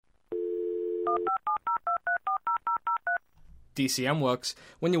DCM works,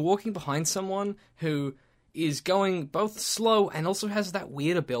 when you're walking behind someone who is going both slow and also has that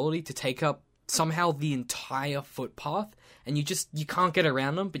weird ability to take up somehow the entire footpath, and you can't get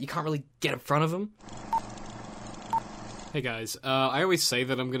around them, but you can't really get in front of them. Hey guys, I always say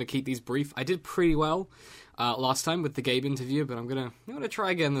that I'm going to keep these brief. I did pretty well last time with the Gabe interview, but I'm gonna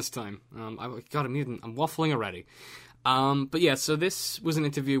try again this time. I'm waffling already. But yeah, so this was an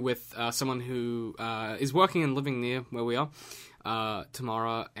interview with someone who is working and living near where we are,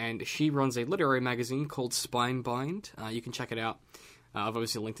 Tamara, and she runs a literary magazine called Spinebind. You can check it out. I've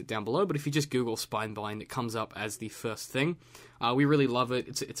obviously linked it down below, but if you just Google Spinebind, it comes up as the first thing. We really love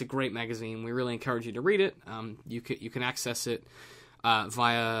it. It's a great magazine. We really encourage you to read it. You can access it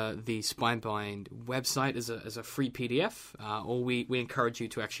via the Spinebind website as a free PDF, or we encourage you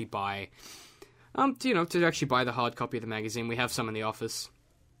to actually buy, to actually buy the hard copy of the magazine. We have some in the office,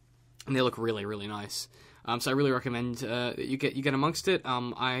 and they look really, really nice. So I really recommend that you get amongst it.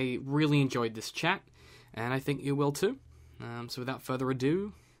 I really enjoyed this chat, and I think you will too. So without further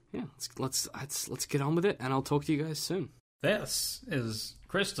ado, yeah, let's get on with it, and I'll talk to you guys soon. This is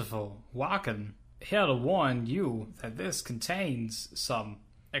Christopher Walken, here to warn you that this contains some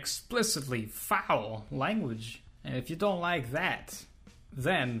explicitly foul language, and if you don't like that,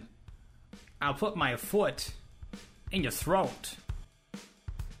 then I'll put my foot in your throat.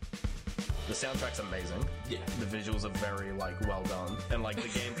 The soundtrack's amazing. Yeah. The visuals are very, well done. And, the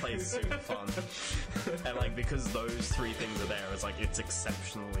gameplay is super fun. And, because those three things are there, it's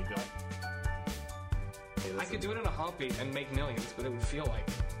exceptionally good. I could do it in a heartbeat and make millions, but it would feel like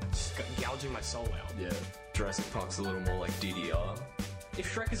just gouging my soul out. Yeah. Jurassic Park's a little more like DDR.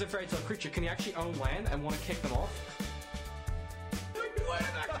 If Shrek is a fairy tale creature, can he actually own land and want to kick them off? Where did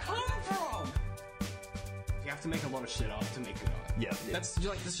that come from? You have to make a lot of shit up to make good art. Yeah. That's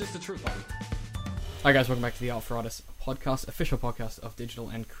just the truth of it. Hi guys, welcome back to the Art for Artists podcast, official podcast of Digital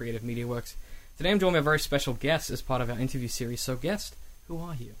and Creative Media Works. Today I'm joined by a very special guest as part of our interview series. So guest, who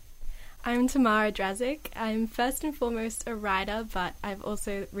are you? I'm Tamara Drazik. I'm first and foremost a writer, but I've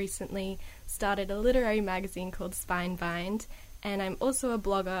also recently started a literary magazine called Spinebind, and I'm also a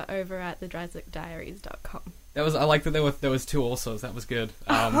blogger over at thedrazikdiaries.com. I like that there was two alsos. That was good.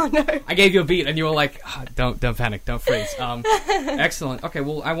 Oh no! I gave you a beat, and you were like, "Don't panic, don't freeze." Excellent. Okay,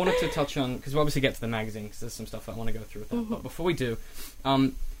 well, I wanted to touch on, because we'll obviously get to the magazine, because there's some stuff I want to go through with that. But before we do,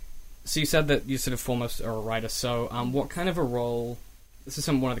 so you said that you sort of foremost are a writer. So, what kind of a role? This is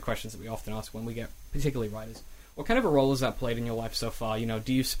one of the questions that we often ask when we get particularly writers. What kind of a role has that played in your life so far?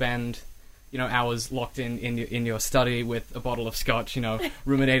 Do you spend hours locked in your study with a bottle of scotch,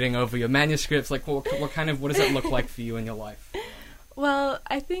 ruminating over your manuscripts? What does that look like for you in your life? Well,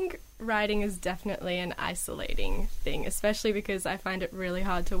 I think writing is definitely an isolating thing, especially because I find it really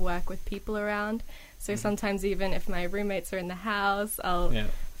hard to work with people around. So sometimes even if my roommates are in the house, I'll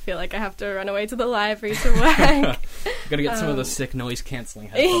feel like I have to run away to the library to work. Gotta get some of the sick noise-cancelling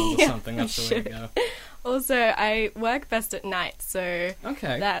headphones or something. That's the way to go. Also, I work best at night, so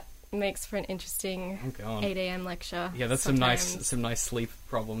okay. That makes for an interesting 8 a.m. lecture. Yeah, that's sometimes. some nice sleep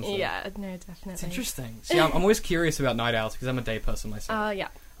problems. Yeah, no, definitely. It's interesting. See, I'm always curious about night owls because I'm a day person myself. Yeah.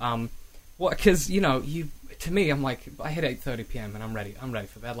 Because to me, I'm like, I hit 8:30 p.m. and I'm ready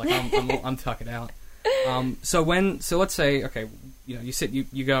for bed. I'm tucking out. So let's say, okay,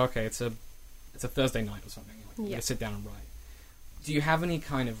 you go, okay, it's a Thursday night or something. You sit down and write. Do you have any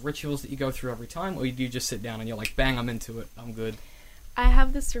kind of rituals that you go through every time, or do you just sit down and you're like, bang, I'm into it, I'm good? I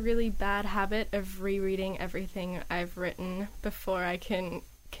have this really bad habit of rereading everything I've written before I can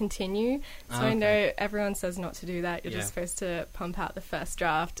continue. So I know everyone says not to do that. You're just supposed to pump out the first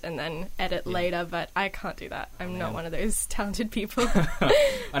draft and then edit later, but I can't do that. I'm not one of those talented people. I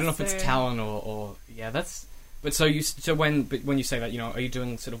don't know if it's talent or that's. But when you say that, are you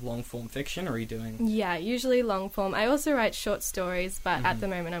doing sort of long form fiction, or are you doing? Yeah, usually long form. I also write short stories, but at the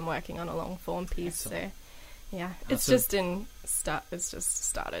moment I'm working on a long form piece. Excellent. So yeah, it's just started,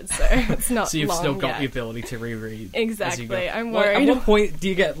 so it's not. So you've long still got yet. the ability to reread. Exactly. As you go. I'm worried. At what point do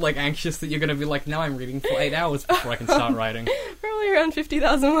you get anxious that you're going to be like, now I'm reading for 8 hours before I can start writing? Probably around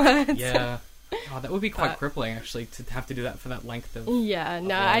 50,000 words. Yeah. Oh, that would be quite crippling, actually, to have to do that for that length of. Yeah.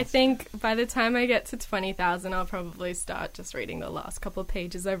 No, I think by the time I get to 20,000, I'll probably start just reading the last couple of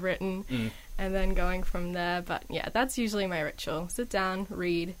pages I've written, and then going from there. But yeah, that's usually my ritual: sit down,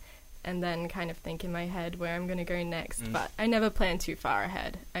 read, and then kind of think in my head where I'm going to go next. But I never plan too far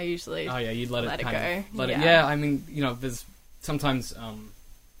ahead. I usually you'd let it go. Yeah, I mean, there's sometimes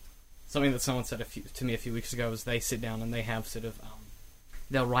something that someone said to me a few weeks ago was they sit down and they have sort of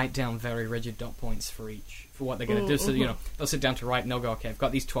they'll write down very rigid dot points for what they're going to do. So, they'll sit down to write and they'll go, okay, I've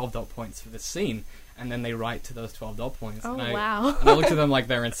got these 12 dot points for this scene. And then they write to those 12 dot points. Oh, and wow. And I looked at them like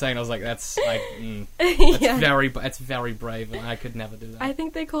they're insane. I was like, that's Yeah. that's very brave, and I could never do that. I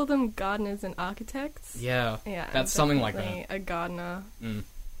think they call them gardeners and architects. Yeah, Yeah, that's something like that. definitely a gardener.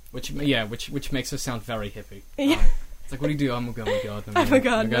 Which makes us sound very hippie. Yeah. It's like, what do you do? I'm a gardener. I'm a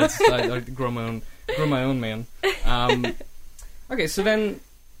gardener. I grow my own man. Okay, so then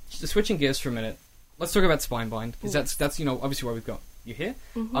switching gears for a minute, let's talk about Spinebind, because that's obviously why we've got you here.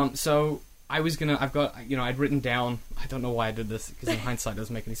 So I'd written down, I don't know why I did this, because in hindsight it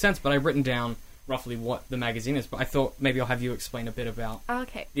doesn't make any sense, but I've written down roughly what the magazine is, but I thought maybe I'll have you explain a bit about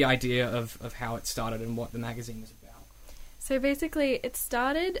the idea of how it started and what the magazine is about. So basically,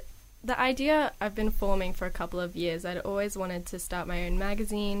 the idea I've been forming for a couple of years. I'd always wanted to start my own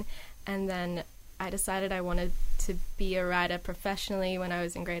magazine, and then I decided I wanted to be a writer professionally when I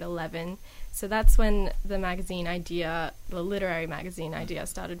was in grade 11. So that's when the literary magazine idea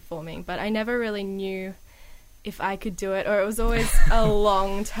started forming. But I never really knew if I could do it, or it was always a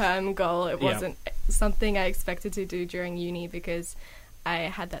long-term goal. It wasn't something I expected to do during uni, because I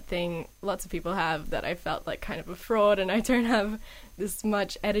had that thing lots of people have, that I felt like kind of a fraud and I don't have this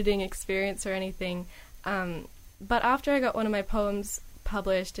much editing experience or anything. But after I got one of my poems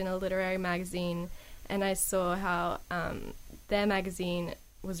published in a literary magazine, and I saw how their magazine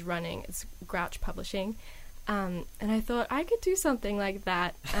was running, it's Grouch Publishing, and I thought I could do something like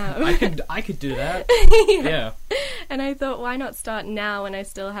that. I could do that. Yeah. And I thought, why not start now when I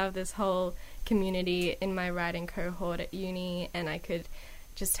still have this whole community in my writing cohort at uni, and I could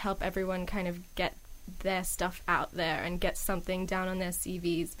just help everyone kind of get their stuff out there and get something down on their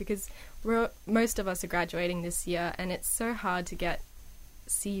CVs, because most of us are graduating this year, and it's so hard to get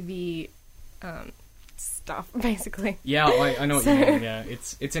CV stuff, basically. Yeah, I know what you mean. Yeah,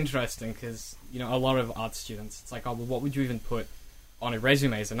 it's interesting, because a lot of art students, it's like, oh, well, what would you even put on a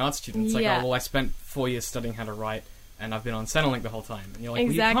resume as an art student? It's like, oh, well, I spent 4 years studying how to write, and I've been on Centrelink the whole time. And you're like,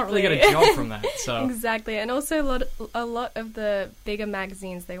 well, you can't really get a job from that. So Exactly. And also a lot of the bigger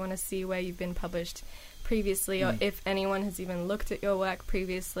magazines, they want to see where you've been published previously, or if anyone has even looked at your work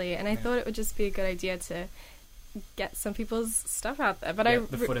previously. And I thought it would just be a good idea to get some people's stuff out there.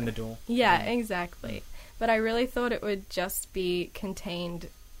 But the foot in the door. Yeah, exactly. But I really thought it would just be contained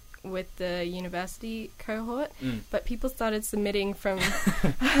with the university cohort. But people started submitting from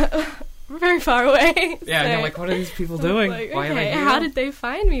very far away. Yeah, and you're like, what are these people doing? Like, why are they here? how did they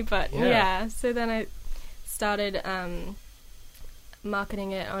find me? But so then I started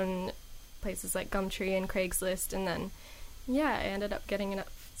marketing it on places like Gumtree and Craigslist, and then I ended up getting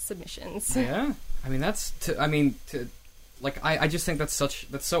enough submissions. Yeah, I mean I just think that's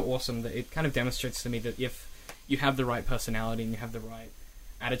so awesome that it kind of demonstrates to me that if you have the right personality and you have the right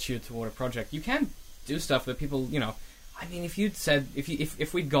attitude toward a project, you can do stuff that people, I mean, if you'd said,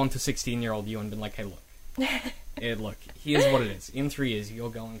 if we'd gone to 16-year-old you and been like, hey, look, here's what it is. In 3 years, you're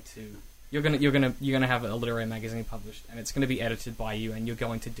gonna have a literary magazine published, and it's gonna be edited by you, and you're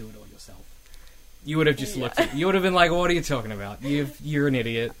going to do it all yourself. You would have just looked at, you would have been like, what are you talking about? You're an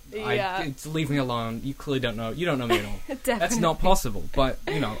idiot. Leave me alone. You clearly don't know. You don't know me at all. Definitely. That's not possible. But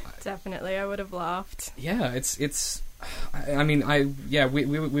Definitely, I would have laughed. Yeah, it's. I mean,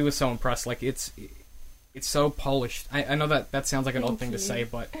 we were so impressed. Like it's so polished. I know that sounds like an odd thing to say,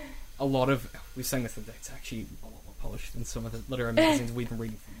 but a lot of we've saying this today. It's actually a lot more polished than some of the literary magazines we've been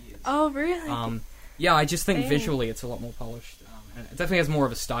reading for years. Oh, really? Yeah, I just think visually it's a lot more polished. And it definitely has more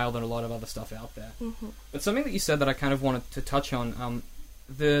of a style than a lot of other stuff out there. But something that you said that I kind of wanted to touch on,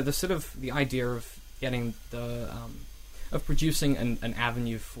 the sort of the idea of getting of producing an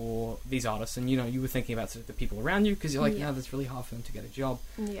avenue for these artists, and you were thinking about sort of the people around you, because you're like, that's really hard for them to get a job.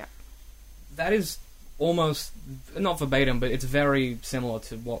 Yeah. That is almost not verbatim, but it's very similar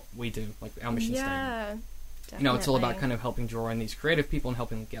to what we do, like our mission statement. Definitely. It's all about kind of helping draw in these creative people and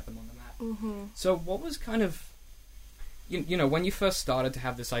helping them get them on the map. So what was kind of when you first started to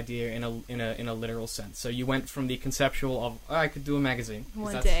have this idea in a literal sense, so you went from the conceptual of I could do a magazine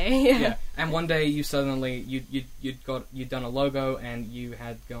one day, and one day you suddenly you'd done a logo, and you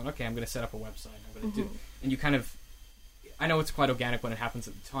had gone, okay, I'm going to set up a website, I'm going to do, and you kind of, I know it's quite organic when it happens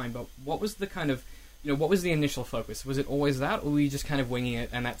at the time, but what was the kind of what was the initial focus? Was it always that, or were you just kind of winging it,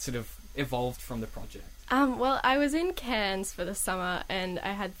 and that sort of evolved from the project? Well, I was in Cairns for the summer, and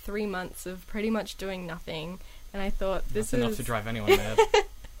I had 3 months of pretty much doing nothing. And I thought that's enough to drive anyone mad.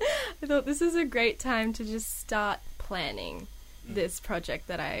 I thought this is a great time to just start planning this project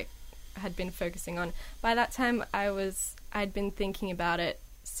that I had been focusing on. By that time, I'd been thinking about it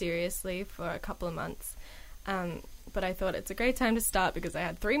seriously for a couple of months, but I thought it's a great time to start because I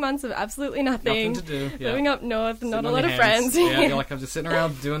had 3 months of absolutely nothing. Nothing to do. Yeah. Living up north, Sitting not a on lot your of hands. friends. Yeah, you're like, I'm just sitting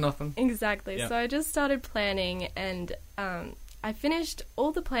around doing nothing. Exactly. Yeah. So I just started planning, and I finished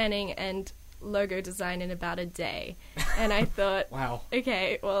all the planning and logo design in about a day. And I thought, Wow.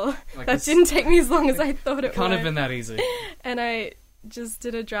 okay, well, Like that this- didn't take me as long as I thought it Can't would. have been that easy. And I just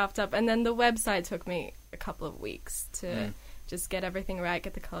did a draft up, and then the website took me a couple of weeks to just get everything right,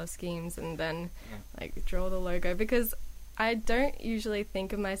 get the color schemes, and then like draw the logo, because I don't usually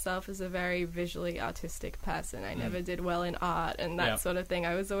think of myself as a very visually artistic person. I never did well in art and that Yeah. sort of thing.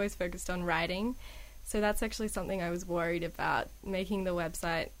 I was always focused on writing. So that's actually something I was worried about, making the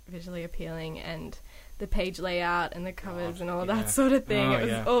website visually appealing and the page layout and the covers and all yeah. that sort of thing. Oh, It was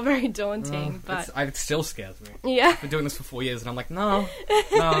yeah. all very daunting, but It still scares me. yeah. I've been doing this for 4 years, and I'm like, no,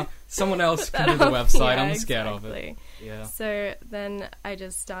 someone else can do the That'll- website. yeah, I'm scared of it. exactly. Yeah. So then I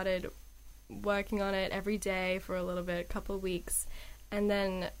just started working on it every day for a little bit, a couple of weeks. And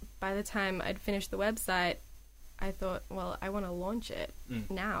then by the time I'd finished the website, I thought, well, I want to launch it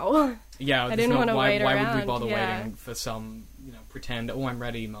now. Yeah, I didn't wanna wait why would we around, bother yeah. waiting for some, pretend, oh, I'm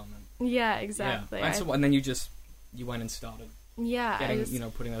ready moment? Yeah, exactly. Yeah. And then you went and started Yeah, I getting,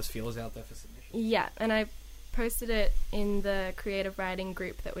 just, putting those feelers out there for submission. yeah, and I posted it in the creative writing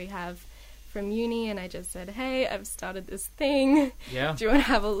group that we have from uni, and I just said, hey, I've started this thing. Yeah. Do you want to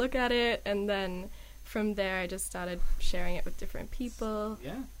have a look at it? And then from there, I just started sharing it with different people.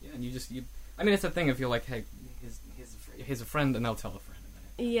 Yeah, and I mean, it's a thing if you're like, hey, here's a friend, and they'll tell a friend.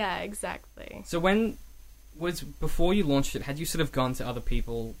 Yeah, exactly. So before you launched it, had you sort of gone to other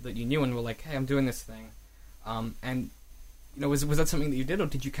people that you knew and were like, hey, I'm doing this thing, and was that something that you did, or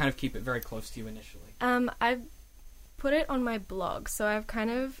did you kind of keep it very close to you initially? I put it on my blog, so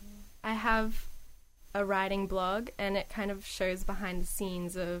I have a writing blog, and it kind of shows behind the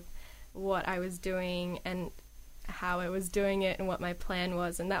scenes of what I was doing and how I was doing it and what my plan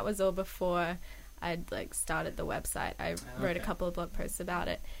was, and that was all before I'd started the website. I wrote a couple of blog posts about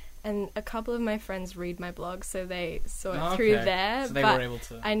it, and a couple of my friends read my blog, so they saw it through there. So they but were able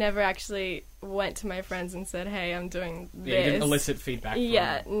to. I never actually went to my friends and said, "Hey, I'm doing this." Yeah, you didn't elicit feedback. From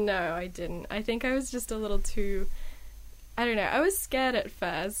Yeah, them. no, I didn't. I think I was just a little too. I don't know. I was scared at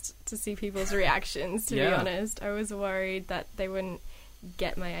first to see people's reactions. To be Yeah. honest, I was worried that they wouldn't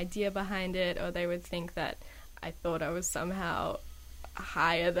get my idea behind it, or they would think that I thought I was somehow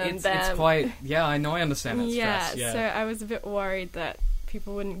higher than them. It's quite. Yeah, I know. I understand that stress. So I was a bit worried that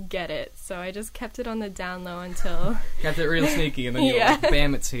people wouldn't get it. So I just kept it on the down low until Kept it real sneaky, and then you're Yeah. like,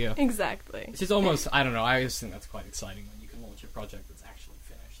 bam, it's here. exactly. Which is almost. I don't know. I just think that's quite exciting when you can launch a project that's actually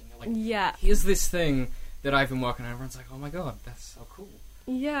finished, and you're like, Yeah. here's this thing that I've been working on. Everyone's like, oh my god, that's so cool.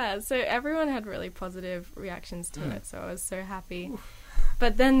 Yeah, so everyone had really positive reactions to it, so I was so happy.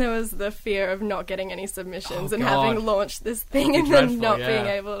 But then there was the fear of not getting any submissions Oh, and God. having launched this thing That'd and be then dreadful, not yeah. being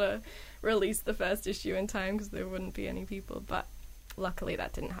able to release the first issue in time because there wouldn't be any people. But luckily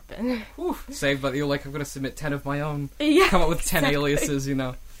that didn't happen. Saved, but you're like, I'm going to submit 10 of my own. Yeah, Come up with 10 exactly. aliases,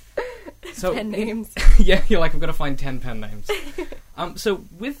 So, pen names. yeah, you're like, I've got to find 10 pen names. So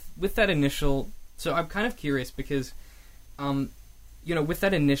with that initial, so I'm kind of curious because, with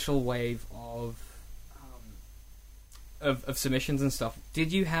that initial wave of submissions and stuff,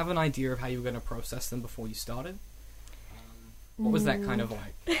 did you have an idea of how you were going to process them before you started? What was that kind of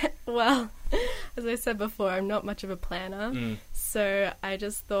like? Well, as I said before, I'm not much of a planner, so I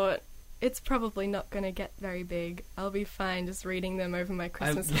just thought it's probably not going to get very big. I'll be fine just reading them over my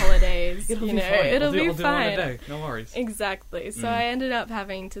Christmas holidays. It'll you be know, fine. it'll I'll do be one fine. a day. No worries. Exactly. So I ended up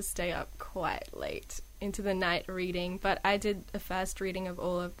having to stay up quite late into the night reading, but I did a fast reading of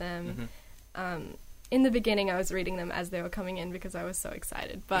all of them. In the beginning, I was reading them as they were coming in because I was so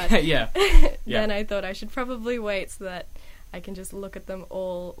excited. But yeah. then I thought I should probably wait so that I can just look at them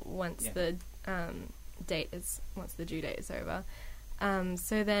all once the once the due date is over.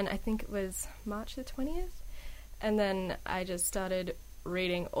 So then I think it was March the 20th, and then I just started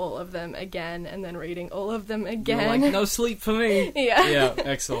reading all of them again, and then reading all of them again. You're like, no sleep for me. Yeah. Yeah,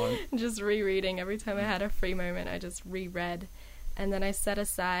 excellent. Just rereading. Every time I had a free moment, I just reread. And then I set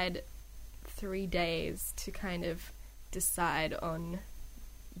aside 3 days to kind of decide on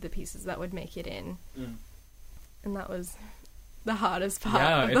the pieces that would make it in. And that was the hardest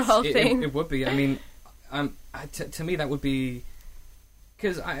part of the whole thing. It would be. I mean, to me, that would be...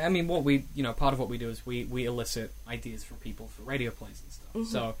 Because, I mean, what we... part of what we do is we elicit ideas from people for radio plays and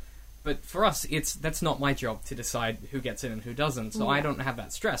stuff. So... But for us, that's not my job to decide who gets in and who doesn't. So I don't have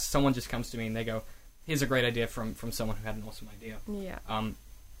that stress. Someone just comes to me and they go, "Here's a great idea from someone who had an awesome idea." Yeah.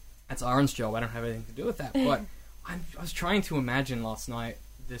 That's Aaron's job. I don't have anything to do with that. But I was trying to imagine last night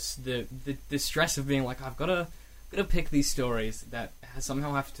the stress of being like, I've got to gonna pick these stories that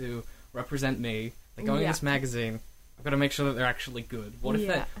somehow have to represent me. They're going in this magazine. I've got to make sure that they're actually good. What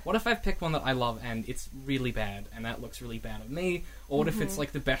if I've picked one that I love and it's really bad, and that looks really bad of me? Or what if it's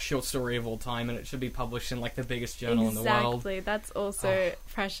like the best short story of all time and it should be published in like the biggest journal in the world? Exactly. That's also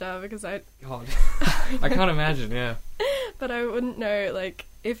pressure because God, I can't imagine. Yeah. But I wouldn't know, like,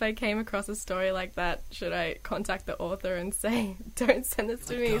 if I came across a story like that, should I contact the author and say, "Don't send this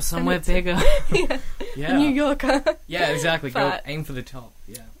to me. Go send somewhere it to-" bigger. The New Yorker. Yeah, exactly. Go But- aim for the top.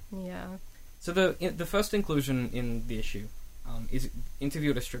 Yeah. Yeah. So the first inclusion in the issue is Interview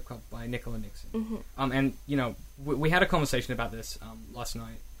at a Strip Club by Nicola Nixon. And, you know, we had a conversation about this last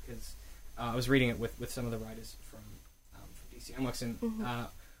night because I was reading it with some of the writers from DC Comics, and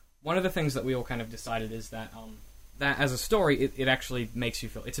one of the things that we all kind of decided is that that as a story, it actually makes you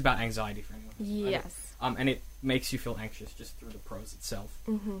feel... It's about anxiety for anyone. Yes. And it makes you feel anxious just through the prose itself,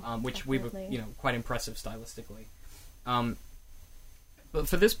 which we were, Definitely. you know, quite impressive stylistically. But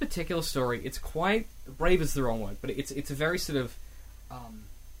for this particular story, it's quite... Brave is the wrong word, but it's a very sort of...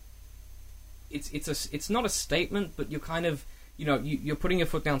 It's not a statement, but you're kind of... You know, you're putting your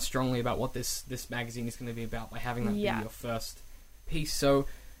foot down strongly about what this magazine is going to be about by having that be your first piece. So,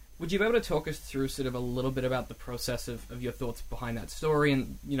 would you be able to talk us through sort of a little bit about the process of your thoughts behind that story?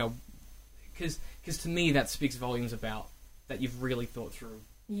 And, you know, because to me that speaks volumes about that you've really thought through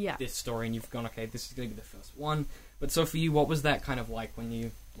this story and you've gone, okay, this is going to be the first one. But so for you, what was that kind of like when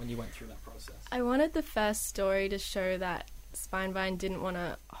you went through that process? I wanted the first story to show that Spinevine didn't want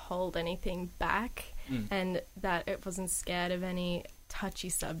to hold anything back and that it wasn't scared of any touchy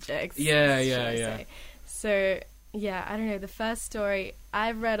subjects. Yeah. So, yeah, I don't know. The first story,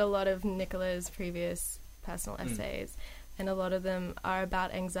 I've read a lot of Nicola's previous personal essays, and a lot of them are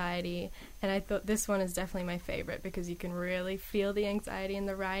about anxiety. And I thought this one is definitely my favorite because you can really feel the anxiety in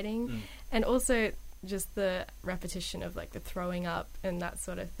the writing. And also just the repetition of, like, the throwing up and that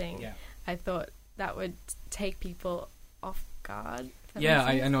sort of thing. Yeah. I thought that would take people off guard. Yeah,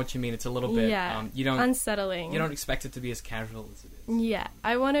 I know what you mean. It's a little bit... you don't unsettling. You don't expect it to be as casual as it is. Yeah,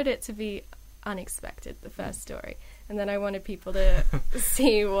 I wanted it to be unexpected, the first story. And then I wanted people to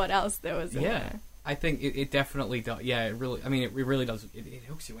see what else there was in there. I think it definitely does. Yeah, it really... I mean, it really does... It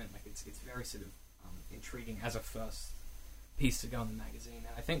hooks you in. Like, it's very sort of intriguing as a first piece to go in the magazine.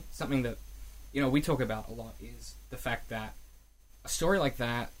 And I think something that, you know, we talk about a lot is the fact that a story like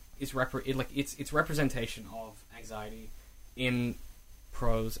that is it's representation of anxiety in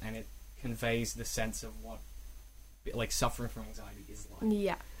prose, and it conveys the sense of what like suffering from anxiety is like.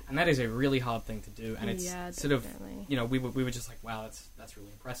 Yeah. And that is a really hard thing to do, and it's sort of, definitely. you know, we were just like, wow, that's really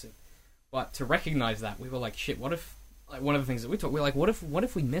impressive. But to recognize that, we were like, shit, what if, like, one of the things that we talked, we were like, what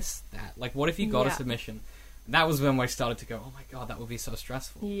if we missed that? Like, what if you got a submission? And that was when I started to go, oh my god, that would be so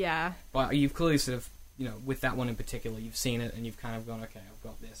stressful. Yeah. But you've clearly sort of, you know, with that one in particular, you've seen it and you've kind of gone, okay, I've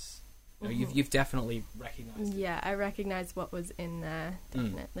got this. You know, you've definitely recognized it. Yeah, I recognized what was in there,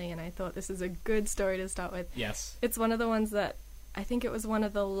 definitely, and I thought this is a good story to start with. Yes. It's one of the ones that, I think it was one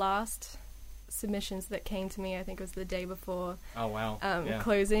of the last submissions that came to me. I think it was the day before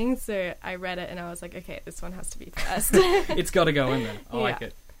closing, so I read it and I was like, okay, this one has to be first. It's got to go in there. I like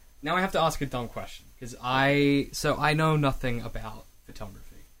it. Now I have to ask a dumb question, because I know nothing about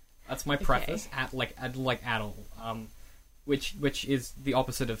photography. That's my preface, at all. Which is the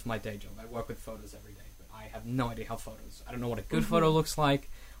opposite of my day job. I work with photos every day, but I have no idea how photos... I don't know what a good photo looks like.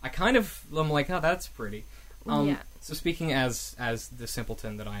 I'm like, oh, that's pretty. So speaking as the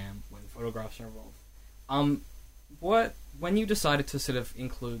simpleton that I am when photographs are involved, when you decided to sort of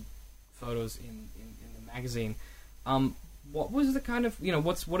include photos in the magazine, what was the kind of, you know,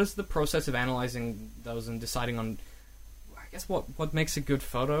 what is the process of analyzing those and deciding on, I guess, what makes a good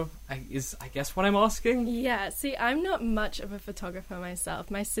photo I guess what I'm asking? Yeah, see, I'm not much of a photographer myself.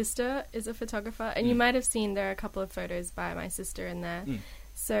 My sister is a photographer, and you might have seen there are a couple of photos by my sister in there.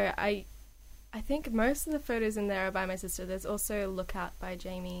 So I think most of the photos in there are by my sister. There's also Lookout by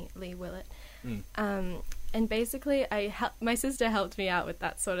Jamie Lee Willett. And basically, my sister helped me out with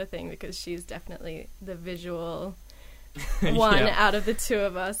that sort of thing because she's definitely the visual one out of the two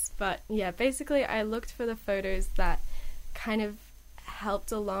of us. But yeah, basically, I looked for the photos that kind of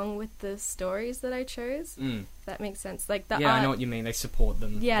helped along with the stories that I chose. If that makes sense. Like the art, I know what you mean. They support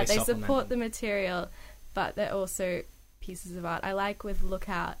them. Yeah, they support the material, but they're also pieces of art. I like with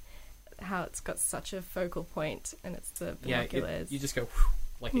Lookout how it's got such a focal point, and it's the binoculars. You just go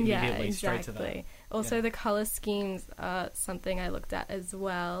like immediately straight to that. Also, the color schemes are something I looked at as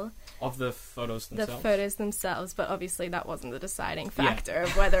well. Of the photos themselves? The photos themselves, but obviously that wasn't the deciding factor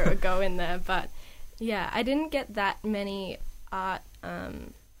of whether it would go in there. But yeah, I didn't get that many art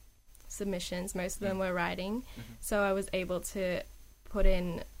submissions. Most of them were writing, so I was able to put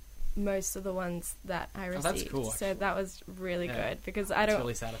in most of the ones that I received. that's cool, so actually. that was really Yeah. good because It's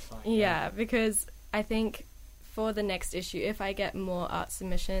really satisfying. Yeah, because I think for the next issue, if I get more art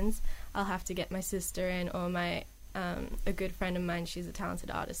submissions, I'll have to get my sister in or my a good friend of mine. She's a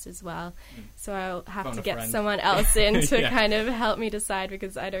talented artist as well, so I'll have Phone to a get friend. someone else in to Yeah. kind of help me decide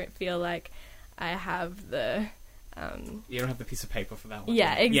because I don't feel like I have the. You don't have the piece of paper for that one.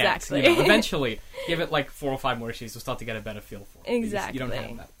 Yeah, exactly. Eventually, give it like 4 or 5 more issues, you'll start to get a better feel for it. Exactly. You don't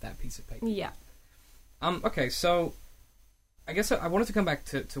have that piece of paper. Yeah. Okay, so I guess I wanted to come back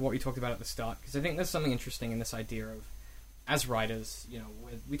to what you talked about at the start, because I think there's something interesting in this idea of, as writers, you know,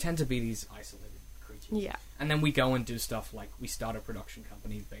 we tend to be these isolated creatures. Yeah. And then we go and do stuff like we start a production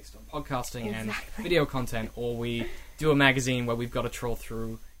company based on podcasting and Exactly. video content, or we do a magazine where we've got to troll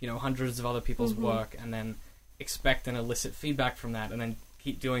through, you know, hundreds of other people's Mm-hmm. work and then expect and elicit feedback from that and then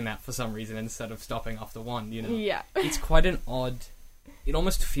keep doing that for some reason instead of stopping after one, you know. Yeah. It's quite an odd... It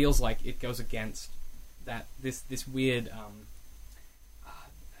almost feels like it goes against that this weird...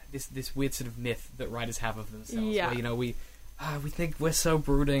 This weird sort of myth that writers have of themselves. Yeah. Where, you know, we think we're so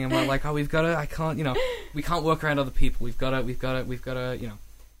brooding and we're like, oh, we've got to, we can't work around other people. We've got to, you know,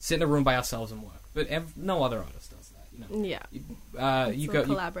 sit in a room by ourselves and work. But no other artist does that, you know. Yeah. You It's go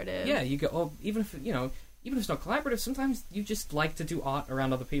collaborative. you go. Or even if it's not collaborative, sometimes you just like to do art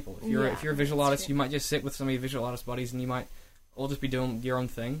around other people. If you're a visual that's artist, true. you might just sit with some of your visual artist buddies, and you might all just be doing your own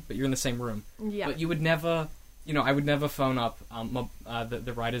thing, but you're in the same room. Yeah. But you would never, I would never phone up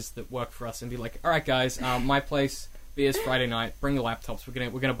the writers that work for us and be like, all right, guys, my place. Beers Friday night. Bring your laptops.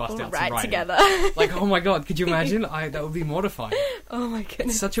 We're gonna bust We'll out some write writing. together. Like, oh my god, could you imagine? That would be mortifying. Oh my goodness.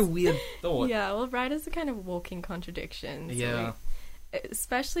 It's such a weird thought. Yeah, well, writers are kind of walking contradictions. Yeah.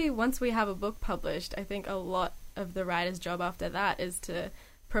 Especially once we have a book published, I think a lot of the writer's job after that is to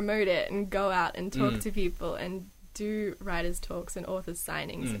promote it and go out and talk to people and do writers' talks and authors'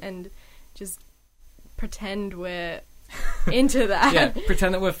 signings and just pretend we're into that. Yeah,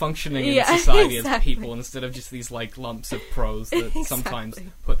 pretend that we're functioning in Yeah, society exactly. as people instead of just these like lumps of prose that sometimes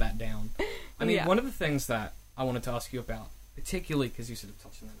Exactly. put that down. I mean, Yeah. one of the things that I wanted to ask you about, particularly because you sort of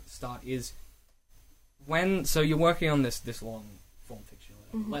touched on that at the start, is so you're working on this long form fiction.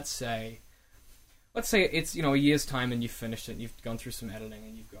 Mm-hmm. Let's say it's a year's time and you've finished it, and you've gone through some editing,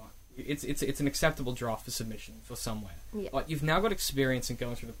 and you've got it's an acceptable draft for submission for somewhere. Yeah. But you've now got experience in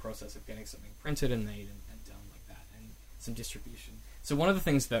going through the process of getting something printed and made and done like that, and some distribution. So one of the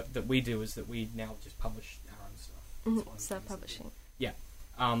things that we do is that we now just publish our own stuff. That's one of the things that we-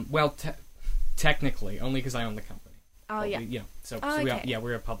 Self-publishing. Well, technically, only because I own the company. Oh, But yeah. So Oh, we okay.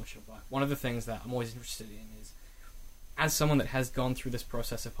 we're a publisher. But one of the things that I'm always interested in is, as someone that has gone through this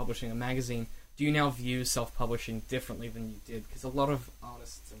process of publishing a magazine, do you now view self-publishing differently than you did? Because a lot of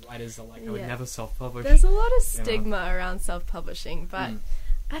artists and writers are like, I would Yeah. never self-publish. There's a lot of know. stigma around self-publishing, but Mm.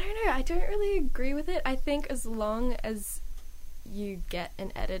 I don't know. I don't really agree with it. I think as long as you get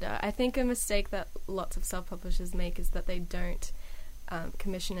an editor, I think a mistake that lots of self-publishers make is that they don't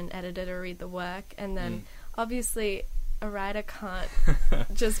commission an editor to read the work, and then obviously a writer can't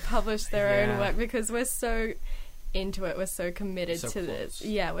just publish their Yeah. own work because we're so into it, we're so committed So to close. this.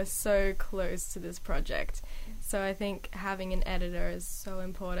 Yeah, we're so close to this project. So I think having an editor is so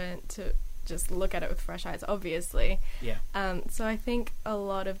important to just look at it with fresh eyes, obviously. Yeah. So I think a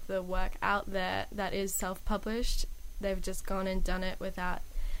lot of the work out there that is self-published, they've just gone and done it without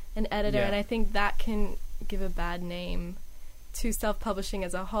an editor, Yeah. and I think that can give a bad name to self-publishing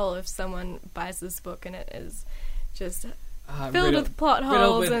as a whole if someone buys this book and it is just filled Riddled- with plot riddled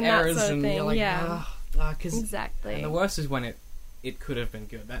holes with and that errors, sort of and thing. you're like, Yeah, 'cause- exactly. And the worst is when it could have been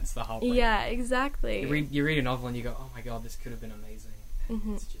good. That's the heartbreak. Yeah, exactly. You read a novel and you go, oh my god, this could have been amazing. And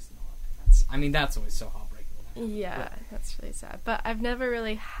Mhm. it's just not. And that's always so heartbreaking. when that happens. Yeah, that's really sad. But I've never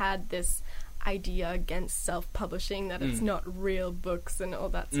really had this idea against self-publishing that it's not real books and all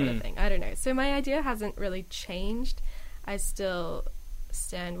that sort of thing. I don't know. So my idea hasn't really changed. I still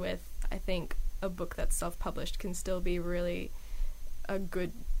stand with, I think a book that's self-published can still be really a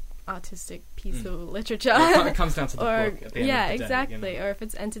good artistic piece of literature. It comes down to the or book at the end yeah, of the day, exactly. you know? Or if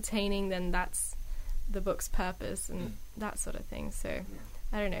it's entertaining, then that's the book's purpose and that sort of thing. So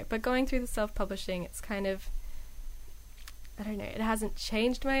I don't know. But going through the self-publishing, it's kind of, I don't know, it hasn't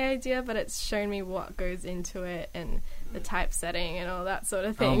changed my idea, but it's shown me what goes into it and the typesetting and all that sort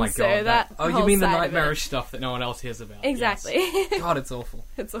of thing. Oh my god! So that you whole mean the side of it- nightmarish stuff that no one else hears about? Exactly. Yes. God, it's awful.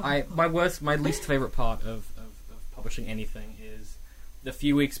 It's awful. My least favorite part of publishing anything is the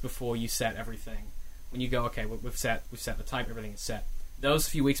few weeks before you set everything. When you go, okay, we've set the type, everything is set. Those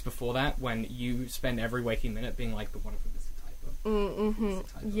few weeks before that, when you spend every waking minute being like, but what if we miss a typo?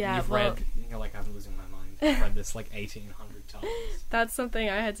 Yeah, You've well, read, you're like, I'm losing my mind. I've read this like 1,800 times. that's something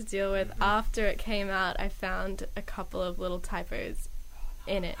I had to deal with. After it came out, I found a couple of little typos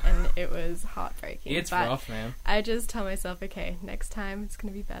in it, and it was heartbreaking. It's But rough, man. I just tell myself, okay, next time it's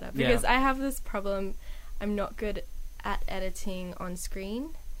going to be better. Yeah. Because I have this problem, I'm not good at editing on screen.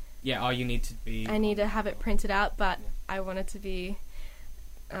 Yeah, you need to be... I need to have it printed out, but Yeah. I want it to be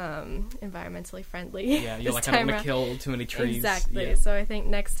environmentally friendly. Yeah, this you're like, I don't time want to around. kill too many trees. Exactly. Yeah. So I think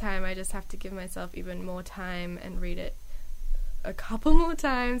next time I just have to give myself even more time and read it a couple more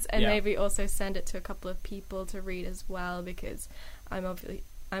times, and Yeah. maybe also send it to a couple of people to read as well, because I'm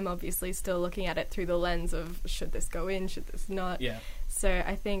obviously still looking at it through the lens of, should this go in, should this not? Yeah. So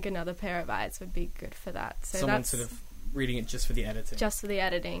I think another pair of eyes would be good for that. So Someone that's sort of reading it just for the editing. just for the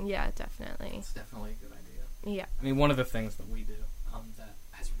editing. Yeah, definitely. It's definitely a good idea. Yeah. I mean, one of the things that we do that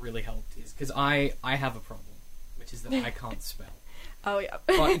has really helped is... Because I have a problem, which is that I can't spell. Oh yeah.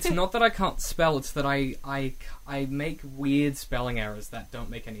 But it's not that I can't spell, it's that I make weird spelling errors that don't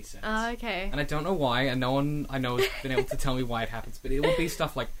make any sense. Okay. And I don't know why, and no one I know has been able to tell me why it happens, but it will be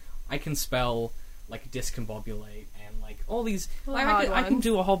stuff like, I can spell, like, discombobulate, and, like, all these... Well, Like, hard I can ones.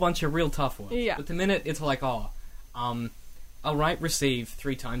 do a whole bunch of real tough ones. Yeah. But the minute it's like, I'll write receive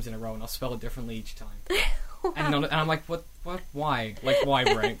 3 times in a row, and I'll spell it differently each time. And I'm like, what, why? Like, why,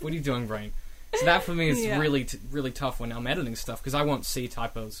 brain? What are you doing, brain? So that for me is Yeah. really tough when I'm editing stuff, because I won't see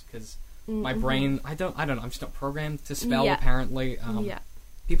typos, because my brain, I don't know, I'm just not programmed to spell, Yeah. apparently. Yeah.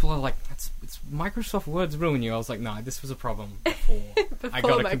 People are like, it's Microsoft Word's ruin you. I was like, no, this was a problem before. I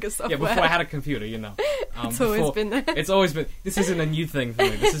Before got Microsoft before I Word. had a computer, you know. It's always been there. It's always been. This isn't a new thing for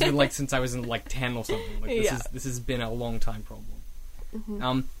me. This has been like since I was in like 10 or something. Like Yeah. this has been a long time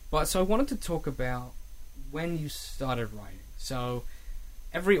problem. But so I wanted to talk about when you started writing. So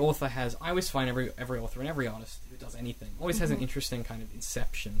every author has. I always find every author and every artist who does anything always has an interesting kind of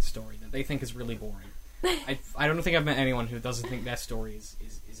inception story that they think is really boring. I don't think I've met anyone who doesn't think their story is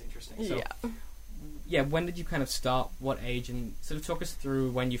interesting. So, yeah, when did you kind of start? What age? And sort of talk us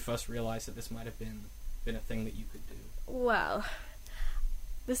through when you first realized that this might have been a thing that you could do. Well,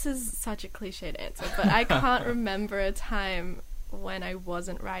 this is such a cliched answer, but I can't remember a time when I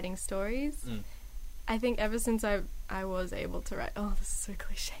wasn't writing stories. I think ever since I was able to write... Oh, this is so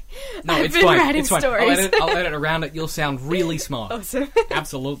cliche. No, I've it's been fine. writing It's fine. stories. I'll edit around it. You'll sound really smart. Awesome.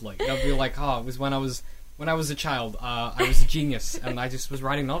 Absolutely. You'll be like, oh, it was when I was a child. I was a genius, and I just was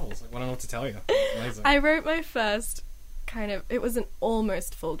writing novels. Like, I don't know what to tell you. Amazing. I wrote my first kind of... It was an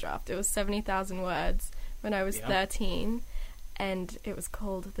almost full draft. It was 70,000 words when I was 13, and it was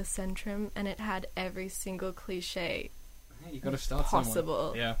called The Centrum, and it had every single cliche You got to start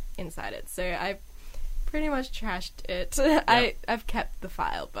possible somewhere. Yeah. inside it. So I pretty much trashed it. I've kept the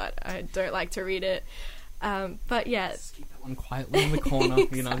file, but I don't like to read it. But yeah, Just keep that one quietly in the corner.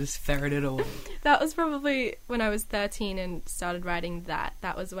 You know, just ferret it away. that was probably when I was 13 and started writing that.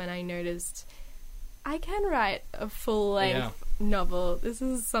 That was when I noticed I can write a full-length novel. This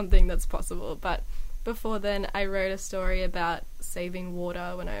is something that's possible. But before then, I wrote a story about saving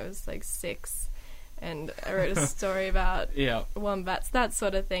water when I was like 6. And I wrote a story about wombats, that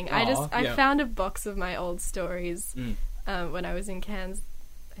sort of thing. I found a box of my old stories when I was in Cairns,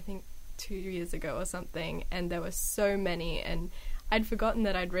 I think 2 years ago or something, and there were so many, and I'd forgotten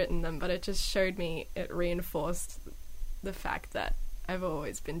that I'd written them, but it just showed me, it reinforced the fact that I've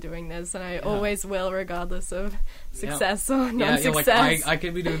always been doing this, and I always will, regardless of success or non-success. You're like, I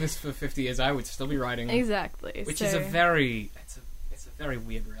could be doing this for 50 years, I would still be writing. Exactly. Which is a very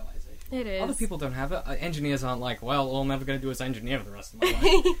weird realization. It is. Other people don't have it. Engineers aren't like, well, all I'm ever going to do is engineer for the rest of my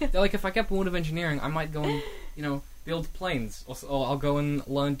life. They're like, if I get bored of engineering, I might go and, build planes, or I'll go and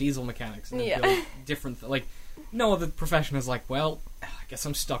learn diesel mechanics and then build different... no other profession is like, well, I guess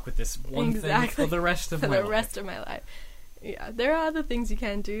I'm stuck with this one thing for the rest of my life. For the rest of my life. Yeah, there are other things you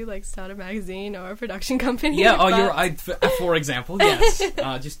can do, like start a magazine or a production company. Yeah, you're right. For example, yes.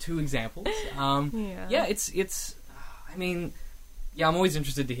 Just 2 examples. Yeah, it's. I mean, yeah, I'm always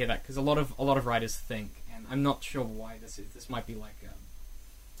interested to hear that, because a lot of writers think, and I'm not sure why this is. This might be like a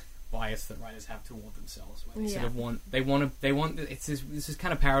bias that writers have toward themselves, where they sort of want. They want. It's this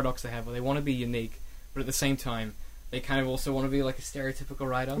kind of paradox they have, where they want to be unique, but at the same time, they kind of also want to be like a stereotypical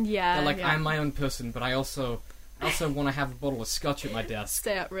writer. Yeah, they're like, I'm my own person, but I also want to have a bottle of scotch at my desk.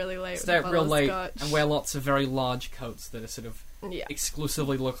 Stay up really late. Stay up real late and wear lots of very large coats that are sort of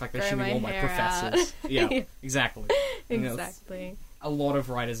exclusively look like they should be worn by professors. Yeah, exactly. Exactly. A lot of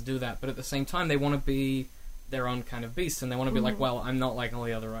writers do that, but at the same time, they want to be their own kind of beast, and they want to be like, well, I'm not like all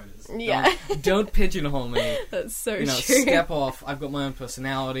the other writers. Yeah. Don't pigeonhole me. That's so true. Step off. I've got my own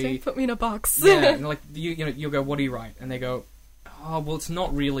personality. Don't put me in a box. Yeah, and like you'll go, what do you write? And they go, oh, well, it's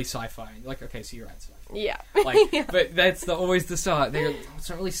not really sci-fi. Like, okay, so you're right, sci-fi. Yeah. Like, but that's always the start. They go, oh, it's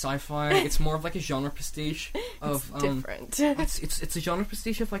not really sci-fi. It's more of like a genre pastiche of It's different. It's a genre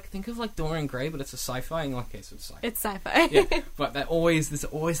pastiche of like, think of like Dorian Gray, but it's a sci-fi. And okay, so it's sci-fi. It's sci-fi. Yeah, but there's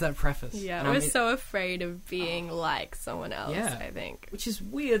always that preface. Yeah, And I was so afraid of being like someone else, Yeah. I think. which is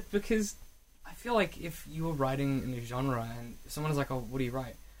weird because I feel like if you were writing in a genre and someone is like, oh, what do you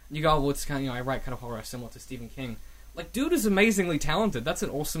write? And you go, oh, well, it's kind of, I write kind of horror similar to Stephen King. Like, dude is amazingly talented. That's an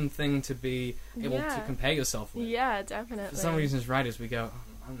awesome thing to be able Yeah. to compare yourself with. Yeah, definitely. For some reason, as writers, we go,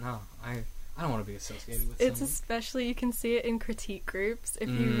 oh, no, I don't want to be associated with It's someone. especially, you can see it in critique groups. If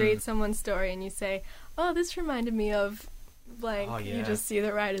you Mm. read someone's story and you say, oh, this reminded me of blank, Oh, yeah. you just see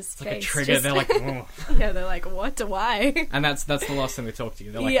the writer's It's face. like a trigger. just- They're like, oh. yeah, they're like, what? Why? And that's the last thing they talk to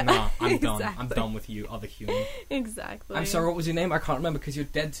you. They're like, Yeah, nah, I'm done. I'm exactly. done with you, other human. Exactly. I'm sorry, what was your name? I can't remember because you're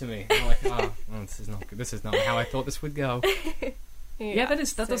dead to me. And I'm like, oh, well, this is not good. This is not how I thought this would go. Yeah, that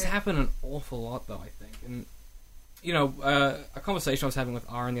does so- happen an awful lot, though, I think. And, you know, a conversation I was having with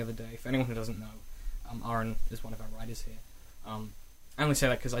Aaron the other day, for anyone who doesn't know, Aaron is one of our writers here. I only say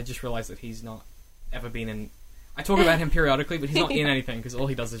that because I just realized that he's not ever been in... I talk about him periodically, but he's not in anything because all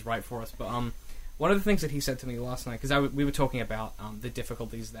he does is write for us. But one of the things that he said to me last night, because we were talking about the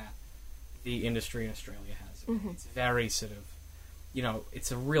difficulties that the industry in Australia has. It's very sort of... You know,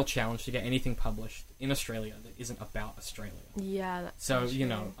 it's a real challenge to get anything published in Australia that isn't about Australia. Yeah, that's So, so you true.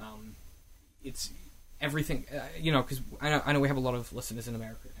 know, it's everything, you know, because I know we have a lot of listeners in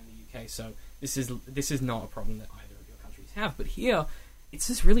America and the UK, so this is not a problem that either of your countries have. But here, it's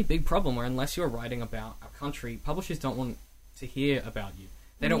this really big problem where unless you're writing about our country, publishers don't want to hear about you.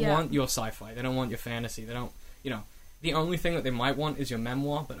 They don't Yeah. want your sci-fi. They don't want your fantasy. They don't, you know, the only thing that they might want is your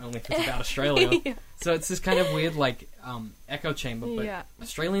memoir, but only if it's about Australia. Yeah. So it's this kind of weird, like, echo chamber, but Yeah.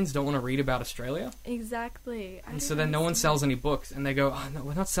 Australians don't want to read about Australia. Exactly. And so then no one sells any books, and they go, oh, no,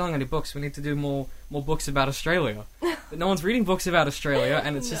 we're not selling any books, we need to do more books about Australia. But no one's reading books about Australia,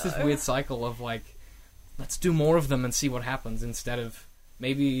 and it's just this No. weird cycle of, like, let's do more of them and see what happens, instead of,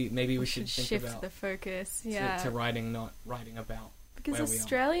 maybe we should think shift about the focus. Yeah. to writing, not writing about Because where we are.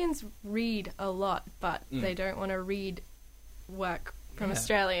 Australians read a lot, but Mm. they don't want to read work from Yeah.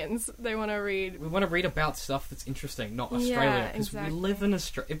 Australians. They want to read... We want to read about stuff that's interesting, not Yeah, Australia, because exactly. we live in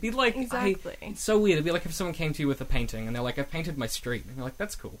Australia. It'd be like, Exactly. it's so weird, it'd be like if someone came to you with a painting, and they're like, I've painted my street, and you're like,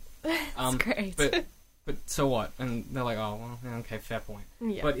 that's cool. It's great. But so what? And they're like, oh, well, yeah, okay, fair point.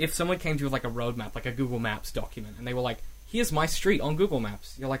 yeah. But if someone came to you with like a roadmap, like a Google Maps document, and they were like, here's my street on Google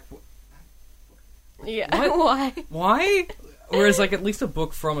Maps, you're like, yeah. what? Why? why? Whereas like at least a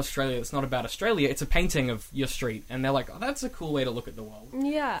book from Australia that's not about Australia, it's a painting of your street, and they're like, oh, that's a cool way to look at the world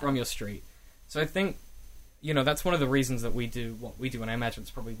Yeah. from your street. So I think, you know, that's one of the reasons that we do what we do, and I imagine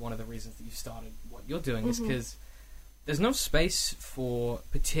it's probably one of the reasons that you started what you're doing, is because there's no space for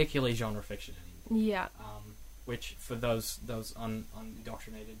particularly genre fiction anymore. Yeah. Which for those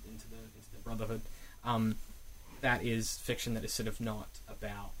indoctrinated into the Brotherhood, that is fiction that is sort of not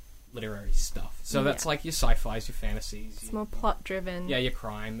about literary stuff. So that's Yeah. like your sci-fis, your fantasies, It's more plot driven. yeah, your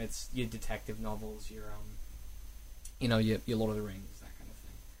crime. It's your detective novels, your you know, your Lord of the Rings, that kind of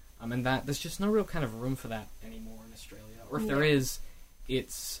thing. And that there's just no real kind of room for that anymore in Australia. Or if there Yeah. is,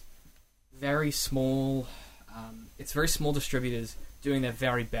 it's very small. It's very small distributors doing their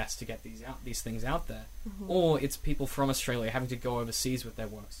very best to get these things out there, or it's people from Australia having to go overseas with their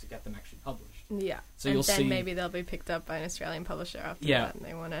works to get them actually published. Yeah. So and you'll then see- maybe they'll be picked up by an Australian publisher after Yeah. that, and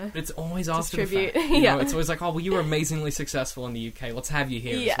they want to... But it's always after the Distribute. fact. You Yeah. know, it's always like, oh, well, you were amazingly successful in the UK. Let's have you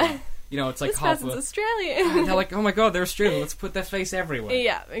here. Yeah. As well. You know, it's like This half person's a. Australian. And they're like, oh my god, they're Australian. Let's put their face everywhere.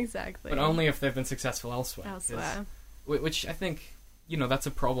 Yeah, exactly. But only if they've been successful elsewhere. 'cause- elsewhere. Which I think, you know, that's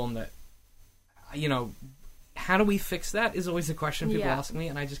a problem that, you know, how do we fix that is always a question people Yeah. ask me,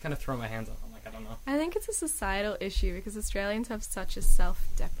 and I just kind of throw my hands up. I'm like, I don't know. I think it's a societal issue because Australians have such a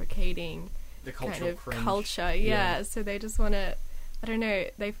self-deprecating The kind cultural of cringe. culture. Yeah, so they just want to... I don't know,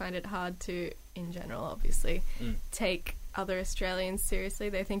 they find it hard to, in general, obviously, Mm. take other Australians seriously.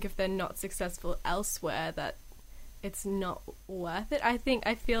 They think if they're not successful elsewhere that it's not worth it. I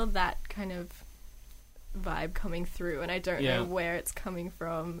feel that kind of vibe coming through, and I don't Yeah. know where it's coming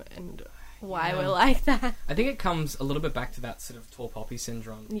from and why Yeah. we're like that. I think it comes a little bit back to that sort of tall poppy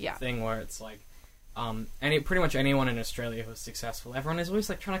syndrome Yeah. thing where it's like, pretty much anyone in Australia who's successful, everyone is always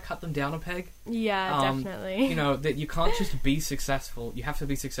like trying to cut them down a peg. Yeah, definitely. You know, that you can't just be successful. You have to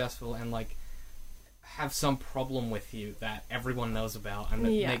be successful and like have some problem with you that everyone knows about and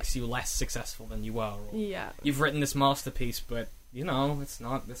that Yeah. makes you less successful than you were. Or Yeah, you've written this masterpiece, but you know it's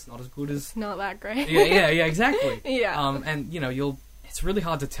not as good as. it's not that great. Yeah, exactly. Yeah. And you know, it's really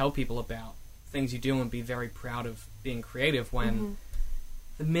hard to tell people about things you do and be very proud of being creative when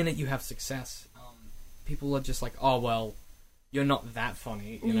the minute you have success, people are just like, oh, well, you're not that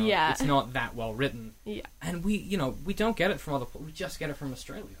funny, you know, Yeah. it's not that well written. Yeah. And we don't get it from we just get it from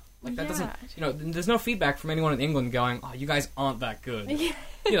Australia. Like, that doesn't, Yeah. there's no feedback from anyone in England going, oh, you guys aren't that good. Yeah.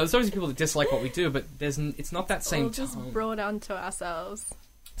 There's obviously people that dislike what we do, but it's not that same All just tone. brought onto ourselves.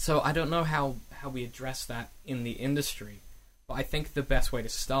 So I don't know how we address that in the industry, but I think the best way to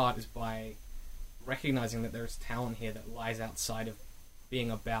start is by recognizing that there's talent here that lies outside of being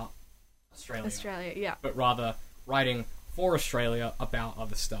about Australia, yeah. but rather writing for Australia about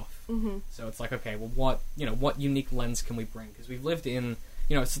other stuff. Mm-hmm. So it's like, okay, well, what unique lens can we bring? Because we've lived in,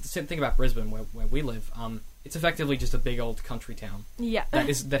 think about Brisbane, where we live. It's effectively just a big old country town Yeah.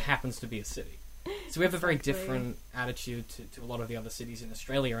 that happens to be a city. So we have a very Exactly. different attitude to a lot of the other cities in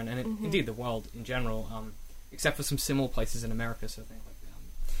Australia and indeed the world in general, except for some similar places in America. So think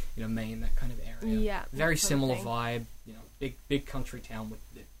like Maine, that kind of area. Yeah, very that sort of similar thing. vibe. Big country town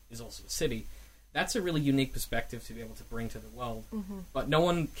that is also a city. That's a really unique perspective to be able to bring to the world. Mm-hmm. But no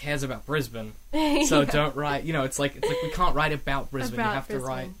one cares about Brisbane, so don't write. It's like we can't write about Brisbane. You have to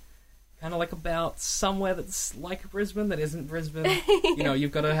write kind of like about somewhere that's like Brisbane that isn't Brisbane.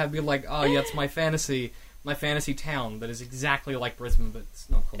 You've got to be like, oh yeah, it's my fantasy town that is exactly like Brisbane, but it's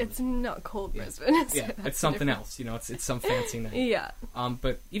not called. It's not called Yeah. Brisbane. Yeah, it's something else. It's some fancy name. Yeah.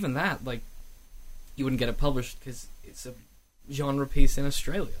 But even that, like, you wouldn't get it published because it's a genre piece in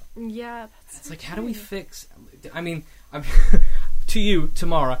Australia. Yeah. That's It's like, how do we fix? I mean, to you,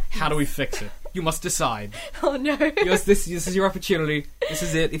 Tamara, how do we fix it? You must decide. Oh no. This is your opportunity. This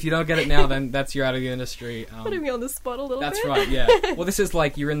is it. If you don't get it now, then you're out of the industry. Putting me on the spot a little That's bit. right. Yeah. Well, this is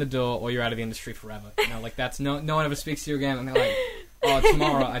like you're in the door or you're out of the industry forever. Like that's no one ever speaks to you again, and they're like, oh,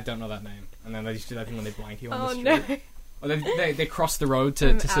 Tamara, I don't know that name, and then they just do that thing when they blank you on Oh the street. no. Or they cross the road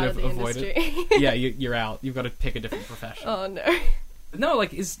I'm to sort out of the avoid it. industry. Yeah, you're out. You've got to pick a different profession. Oh no. But no, like,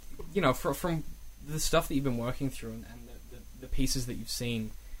 from the stuff that you've been working through and the pieces that you've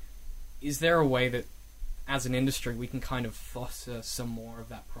seen, is there a way that, as an industry, we can kind of foster some more of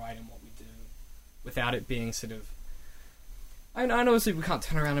that pride in what we do, without it being sort of... I know obviously we can't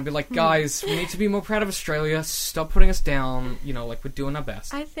turn around and be like, guys, we need to be more proud of Australia, stop putting us down, like, we're doing our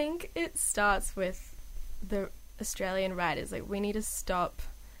best. I think it starts with the Australian writers. Like, we need to stop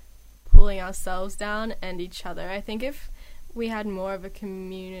pulling ourselves down and each other. I think if we had more of a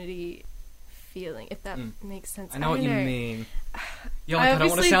community feeling, if that makes sense. I know what you know. mean. You're like, I don't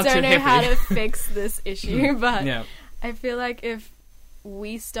want to obviously sound too don't know hippie. how to fix this issue, but Yeah. I feel like if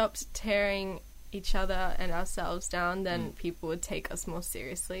we stopped tearing each other and ourselves down, then people would take us more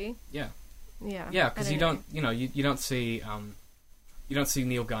seriously. Yeah. Yeah. Yeah, I because you know. don't, you don't see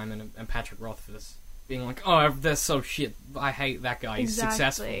Neil Gaiman and Patrick Rothfuss being like, oh, they're so shit. I hate that guy. He's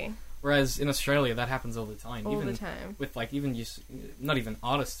successful. Exactly. Whereas in Australia, that happens all the time. All even the time. with like even just not even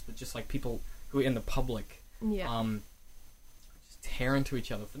artists, but just like people who are in the public, Yeah. just tear into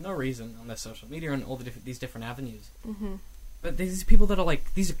each other for no reason on their social media and all these different avenues. Mm-hmm. But these people that are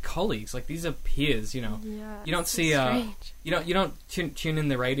like, these are colleagues, like these are peers. Yeah. You don't it's see so strange. you don't tune in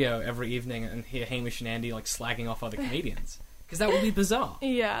the radio every evening and hear Hamish and Andy like slagging off other comedians, because that would be bizarre.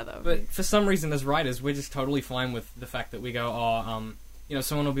 Yeah, that would But for some reason, as writers, we're just totally fine with the fact that we go,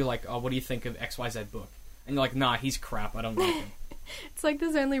 someone will be like, oh, what do you think of XYZ book? And you're like, nah, he's crap, I don't like him. It's like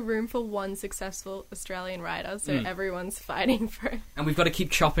there's only room for one successful Australian writer, so everyone's fighting for it. And we've got to keep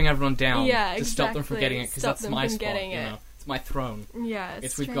chopping everyone down Yeah, to stop them from exactly. getting it, because Stop that's them my from spot, getting it. It's my throne. Yeah,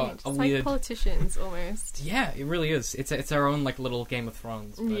 it's we've got strange. a It's weird... like politicians, almost. Yeah, it really is. It's our own like little Game of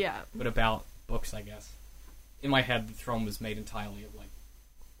Thrones, but, Yeah. but about books, I guess. In my head, the throne was made entirely of like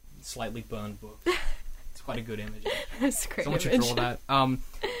slightly burned books. It's quite a good image. It's a great Someone should image. draw that.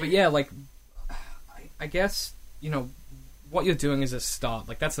 But yeah, like, I guess, what you're doing is a start.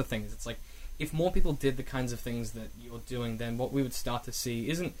 Like, that's the thing. It's like, if more people did the kinds of things that you're doing, then what we would start to see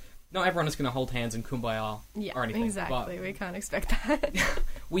isn't... Not everyone is going to hold hands and kumbaya Yeah, or anything. exactly. We can't expect that. But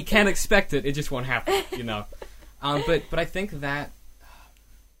we can expect it. It just won't happen, But I think that...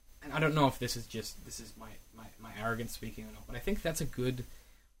 And I don't know if this is my arrogance speaking or not, but I think that's a good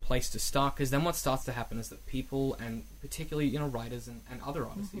place to start, because then what starts to happen is that people, and particularly writers and other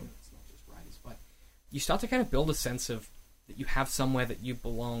artists, even if it's not just writers, but you start to kind of build a sense of that you have somewhere that you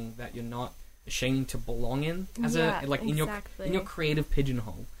belong, that you're not ashamed to belong in as in your creative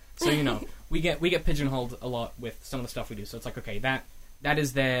pigeonhole. So we get pigeonholed a lot with some of the stuff we do. So it's like, okay, that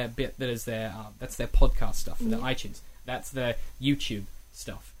is their bit, that's their podcast stuff for their iTunes, that's their YouTube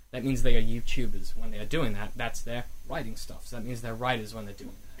stuff. That means they are YouTubers when they are doing that. That's their writing stuff. So that means they're writers when they're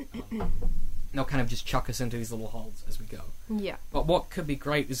doing that. And they'll kind of just chuck us into these little holes as we go. Yeah. But what could be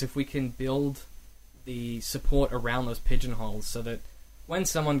great is if we can build the support around those pigeonholes so that when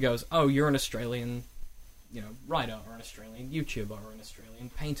someone goes, oh, you're an Australian, writer, or an Australian YouTuber, or an Australian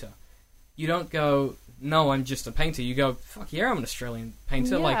painter, you don't go, no, I'm just a painter. You go, fuck yeah, I'm an Australian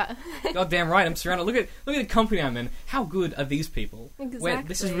painter. Yeah. Like, goddamn right, I'm surrounded. Look at the company I'm in. How good are these people? Exactly.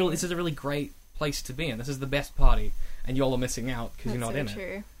 This is a really great place to be in. This is the best party, and y'all are missing out because you're not in it.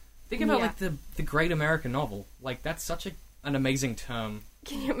 True. Think about Yeah. like the great American novel. Like that's such an amazing term.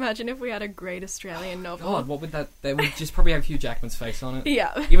 Can you imagine if we had a great Australian novel? God, what would that? They would just probably have Hugh Jackman's face on it.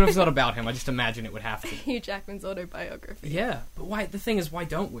 Yeah. Even if it's not about him, I just imagine it would have to. Hugh Jackman's autobiography. Yeah, but why? The thing is, why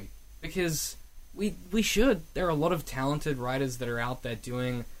don't we? Because we should. There are a lot of talented writers that are out there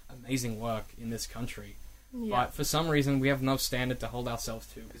doing amazing work in this country. Yeah. But for some reason, we have no standard to hold ourselves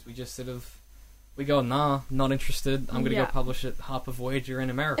to because we just sort of we go, nah, not interested. I'm going to Yeah. go publish at Harper Voyager in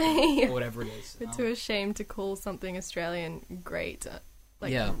America Yeah. or whatever it is. We're too ashamed to call something Australian great,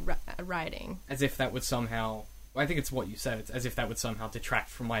 Yeah. writing. As if that would somehow. Well, I think it's what you said. It's as if that would somehow detract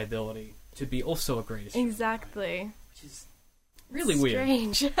from my ability to be also a great Australian Exactly. writer, which is really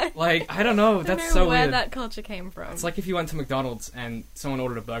weird. Strange. Like I don't know. I That's don't know so where weird. that culture came from. It's like if you went to McDonald's and someone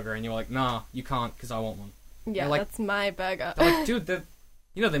ordered a burger and you were like, nah, you can't because I want one. yeah, like- that's my burger. They're like, dude,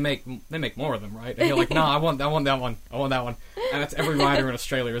 they make more of them, right? And you're like, nah, I want that one. I want that one. And that's every writer in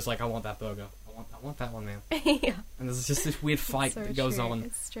Australia is like, I want that burger. I want that one, man. Yeah. And there's just this weird fight So that goes true. on.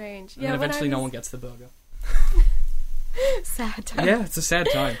 It's strange. And Yeah, then when eventually I no was- one gets the burger. Sad time. Yeah, it's a sad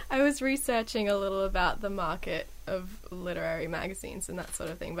time. I was researching a little about the market of literary magazines and that sort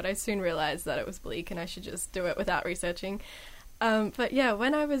of thing, but I soon realised that it was bleak and I should just do it without researching. But yeah,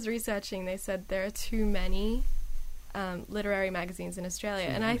 when I was researching, they said there are too many literary magazines in Australia,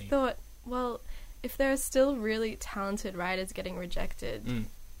 Too and many. I thought, well, if there are still really talented writers getting rejected Mm.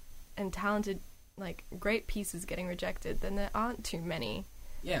 and talented, like, great pieces getting rejected, then there aren't too many.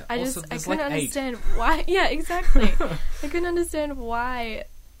 Yeah, I also, couldn't there's like 8. understand why. Yeah, exactly. I couldn't understand why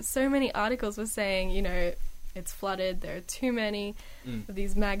so many articles were saying, it's flooded. There are too many Mm. of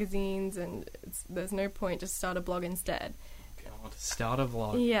these magazines, and there's no point. Just start a blog instead. God, start a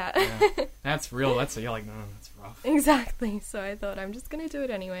vlog. Yeah, Yeah. That's real. You're like, no, that's rough. exactly. So I thought I'm just gonna do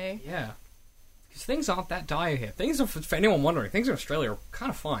it anyway. Yeah. Because things aren't that dire here. Things are, for anyone wondering, things in Australia are kind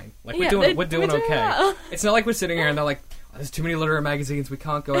of fine. Like, Yeah, we're doing okay. well. It's not like we're sitting here and they're like, oh, there's too many literary magazines, we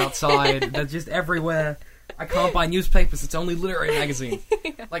can't go outside, they're just everywhere. I can't buy newspapers, it's only literary magazines.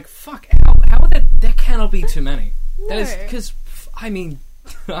 Like, fuck, how are there cannot be too many. That is, No. because, I mean,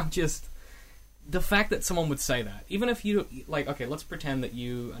 I'm just, the fact that someone would say that, even if you, like, okay, let's pretend that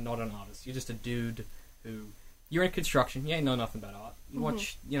you are not an artist, you're just a dude who, you're in construction, you ain't know nothing about art, you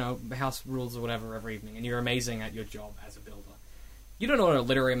watch, House Rules or whatever every evening, and you're amazing at your job as a builder. You don't know what a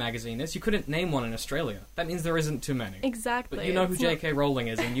literary magazine is, you couldn't name one in Australia. That means there isn't too many. Exactly. But you know who It's not- J.K. Rowling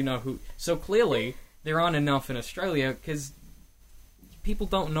is, and you know who... So clearly, there aren't enough in Australia, because people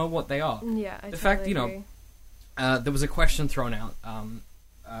don't know what they are. Yeah, I The fact, totally agree. There was a question thrown out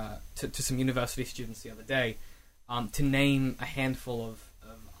to some university students the other day to name a handful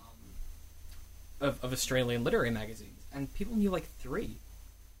of Australian literary magazines, and people knew like 3.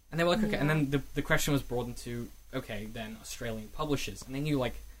 And they were like, okay, and Yeah. then the question was broadened to, okay, then Australian publishers, and they knew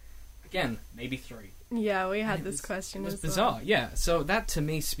like, again, maybe 3. Yeah, we had And it this was- question It was as bizarre, well. yeah. So that to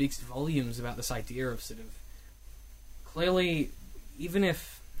me speaks volumes about this idea of sort of clearly, even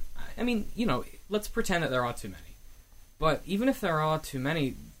if, I mean, let's pretend that there are too many, but even if there are too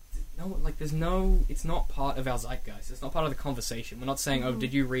many, no, like there's no, it's not part of our zeitgeist. It's not part of the conversation. We're not saying, oh,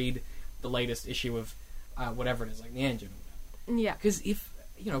 did you read the latest issue of whatever it is, like the Engine or whatever? Yeah. Because if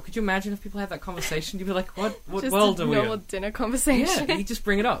could you imagine if people had that conversation? You'd be like, what Just world a are we normal in? dinner conversation. Yeah, you just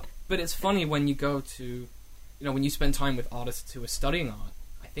bring it up. But it's funny when you go to, when you spend time with artists who are studying art,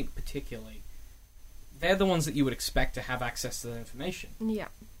 I think particularly, they're the ones that you would expect to have access to that information. Yeah.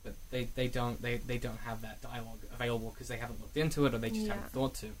 But they don't have that dialogue available because they haven't looked into it or they just Yeah. haven't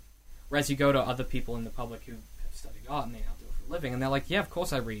thought to. Whereas you go to other people in the public who have studied art and they now do it for a living, and they're like, yeah, of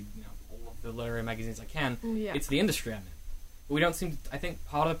course I read all of the literary magazines I can. Yeah. It's the industry I'm in. But we don't seem to, I think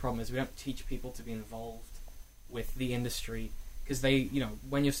part of the problem is we don't teach people to be involved with the industry because they,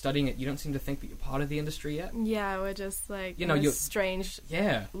 when you're studying it, you don't seem to think that you're part of the industry yet. Yeah, we're just like You in know, a you're- strange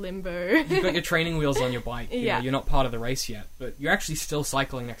Yeah. limbo. You've got your training wheels on your bike. Yeah. You're not part of the race yet, but you're actually still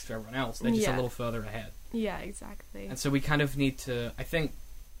cycling next to everyone else. They're just a Yeah. little further ahead. Yeah, exactly. And so we kind of need to, I think,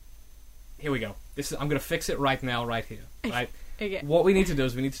 here we go. I'm going to fix it right now, right here. Right? Okay. What we need to do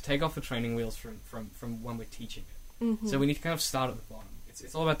is we need to take off the training wheels from when we're teaching it. Mhm. So we need to kind of start at the bottom.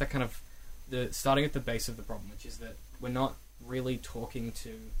 It's all about that kind of, the starting at the base of the problem, which is that we're not really talking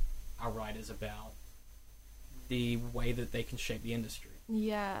to our writers about the way that they can shape the industry.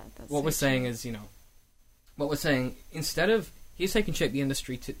 Yeah, that's What so we're saying true. is, what we're saying, instead of, here's how you can shape the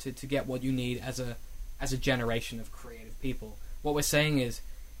industry to get what you need as a generation of creative people. What we're saying is,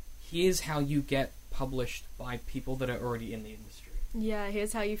 here's how you get published by people that are already in the industry. Yeah,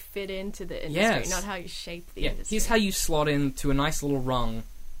 here's how you fit into the industry, Yes. not how you shape the Yeah, industry. here's how you slot into a nice little rung,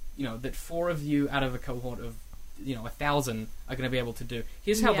 that 4 of you out of a cohort of, 1,000 are going to be able to do.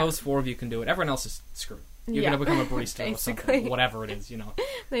 Here's how Yeah. those 4 of you can do it. Everyone else is screwed. You're Yeah. going to become a barista or something, Basically. whatever it is, They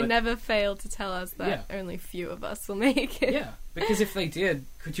but- never fail to tell us that Yeah. only few of us will make it. Yeah, because if they did,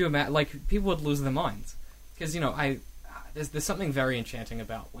 could you imagine? Like, people would lose their minds. Because there's something very enchanting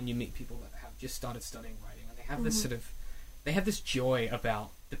about when you meet people that have just started studying writing, and they have this sort of, they have this joy about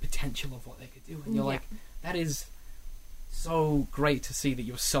the potential of what they could do, and you're Yeah. like, that is so great to see that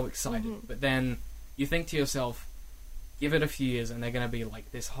you're so excited. But then you think to yourself, give it a few years, and they're going to be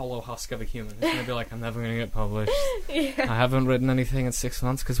like this hollow husk of a human. It's going to be like, I'm never going to get published. Yeah. I haven't written anything in 6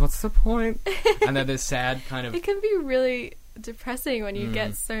 months because what's the point? And they're this sad kind of. It can be really depressing when you Mm.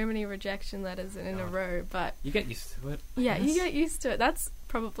 get so many rejection letters in a Yeah. row, but You get used to it. I yeah, you guess. get used to it. That's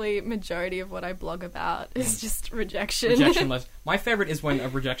probably majority of what I blog about is just rejection. Rejection letters. My favorite is when a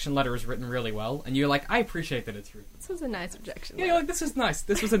rejection letter is written really well, and you're like, I appreciate that it's written. This was a nice rejection Yeah, letter. you're like, this is nice.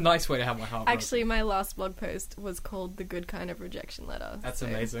 This was a nice way to have my heart broken. Actually, my last blog post was called "The Good Kind of Rejection Letter." That's so-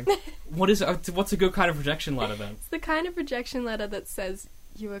 amazing. What's a good kind of rejection letter then? It's the kind of rejection letter that says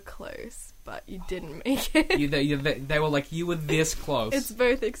you were close, but you didn't make it. They were like, you were this close. It's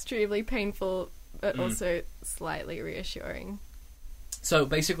both extremely painful, but Mm. also slightly reassuring. So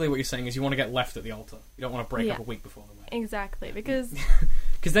basically, what you're saying is you want to get left at the altar. You don't want to break Yeah. up a week before the wedding. Exactly, because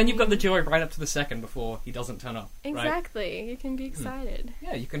Because then you've got the joy right up to the second before he doesn't turn up. Right? exactly, you can be excited.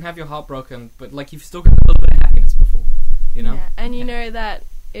 Yeah, you can have your heart broken, but like you've still got a little bit of happiness before. Yeah, and you Yeah. know that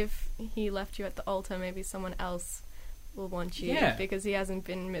if he left you at the altar, maybe someone else will want you Yeah. because he hasn't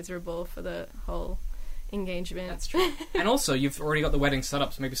been miserable for the whole engagement. That's true. And also, you've already got the wedding set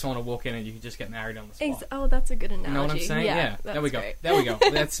up, so maybe someone will walk in and you can just get married on the spot. Oh, that's a good analogy. You know what I'm saying? Yeah, There we go. that's great. There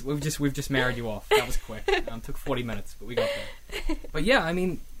we go. We've just married you off. That was quick. Took 40 minutes, but we got there. But yeah, I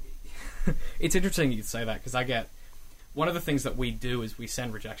mean, it's interesting you say that because I get one of the things that we do is we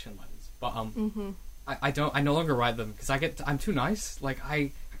send rejection letters, but I no longer write them because I'm too nice.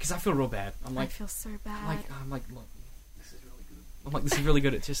 Because I feel real bad. I feel so bad. I'm like, look, this is really good. I'm like, this is really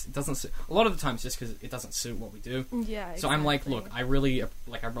good. It doesn't suit. A lot of the times, just because it doesn't suit what we do. Yeah. So I'm like, exactly. look, I really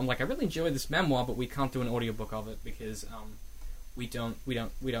enjoy this memoir, but we can't do an audiobook of it because we don't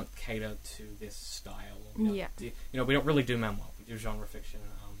cater to this style. We don't Yeah. we don't really do memoir. We do genre fiction.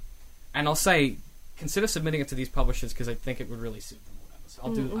 And I'll say, consider submitting it to these publishers because I think it would really suit them. Or whatever. So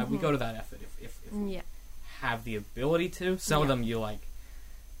I'll do. We go to that effort if we Yeah. have the ability to. Some of Yeah. them you like,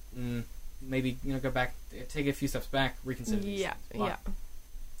 maybe go back, take a few steps back, reconsider. these Yeah. things. But Yeah.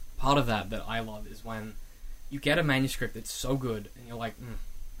 part of that I love is when you get a manuscript that's so good and you're like,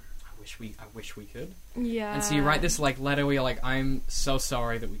 I wish we could. Yeah. And so you write this letter where you're like, I'm so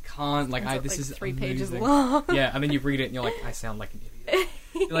sorry that we can't. It's This is 3 pages amazing. long. Yeah, and then you read it and you're like, I sound like an idiot.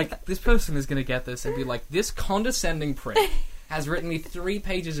 You're like, this person is gonna get this and be like, this condescending prick has written me 3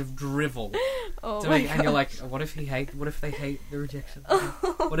 pages of drivel. Oh To my make, and you're God. like, what if they hate the rejection?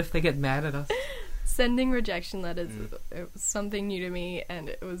 What if they get mad at us? Sending rejection letters it was something new to me, and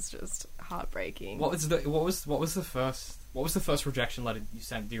it was just heartbreaking. What was the first rejection letter you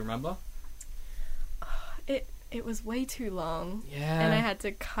sent? Do you remember? It was way too long. Yeah. And I had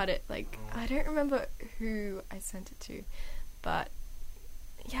to cut it. I don't remember who I sent it to, but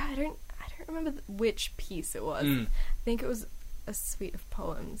yeah, I don't remember which piece it was. Mm. I think it was a suite of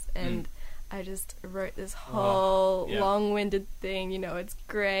poems, and I just wrote this Oh, whole yeah. long-winded thing. it's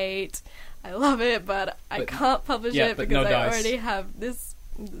great. I love it, but I But- can't publish yeah, it but because no I dice. already have this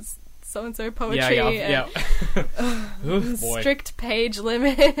so-and-so poetry. Yeah. Oof, boy. Strict page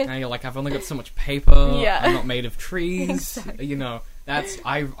limit. Now you're like, I've only got so much paper. Yeah. I'm not made of trees. Exactly. That's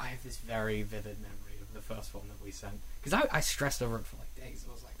I have this very vivid memory of the first one that we sent because I stressed over it for like days.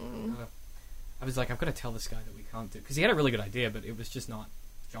 I was like, I've got to tell this guy that we can't do because he had a really good idea, but it was just not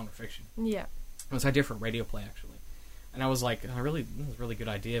genre fiction. Yeah. It was an idea for a radio play actually, and I was like, this is a really good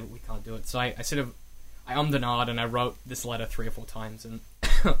idea, but we can't do it. So I ummed and ahed, and I wrote this letter 3 or 4 times, and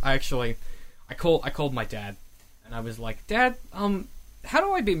I called my dad, and I was like, Dad, how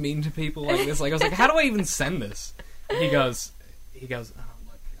do I be mean to people like this? Like I was like, how do I even send this? And he goes, look,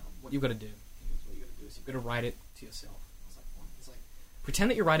 what you got to do? What you got to do is you got to write it to yourself. I was like, what? He's like, pretend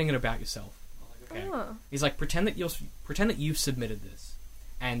that you're writing it about yourself. I was like, okay. Oh. He's like, pretend that you've submitted this,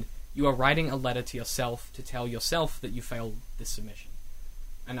 and you are writing a letter to yourself to tell yourself that you failed this submission.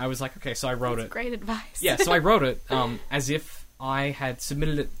 And I was like, okay, so I wrote That's it. great advice. Yeah, so I wrote it as if I had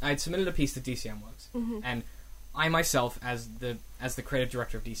submitted it. I had submitted a piece to DCM Works, and I myself, as the creative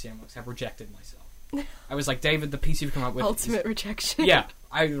director of DCM Works, have rejected myself. I was like, David, the piece you've come up with, Ultimate rejection. yeah,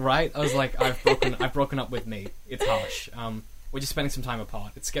 I was like, I've broken up with me. It's harsh. We're just spending some time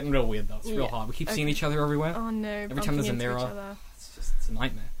apart. It's getting real weird though. It's real hard. We keep seeing each other everywhere. Oh no! Every time there's a mirror, it's a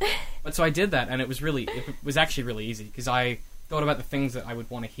nightmare. But so I did that, and it was actually really easy because I thought about the things that I would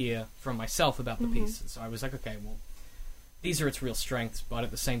want to hear from myself about the piece. So I was like, okay, well, these are its real strengths, but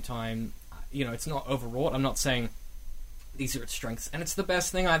at the same time, it's not overwrought. I'm not saying these are its strengths, and it's the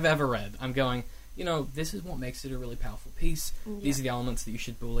best thing I've ever read. I'm going, this is what makes it a really powerful piece. Yeah. These are the elements that you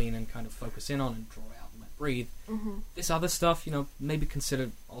should boolean and kind of focus in on and draw out and let breathe. This other stuff, maybe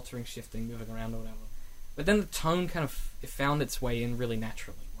consider altering, shifting, moving around or whatever. But then the tone it found its way in really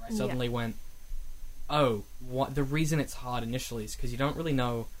naturally, where I suddenly went, oh, the reason it's hard initially is because you don't really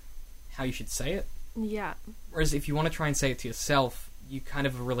know how you should say it. Yeah. Whereas if you want to try and say it to yourself, you kind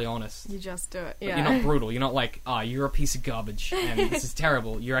of are really honest. You just do it. But Yeah. you're not brutal. You're not like, you're a piece of garbage and this is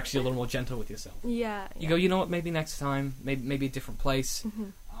terrible. You're actually a little more gentle with yourself. Yeah. You go, you know what, maybe next time, maybe a different place.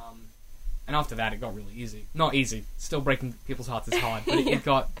 And after that, it got really easy. Not easy. Still breaking people's hearts is hard,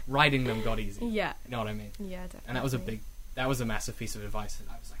 but writing them got easy. Yeah. You know what I mean? Yeah, definitely. And that was a massive piece of advice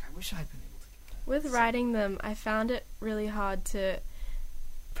that I was like, I wish I'd been able to give that. With writing them, I found it really hard to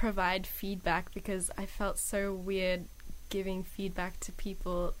provide feedback because I felt so weird giving feedback to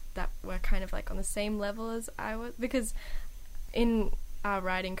people that were kind of like on the same level as I was. Because in our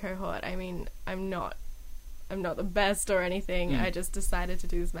writing cohort, I mean, I'm not the best or anything. I just decided to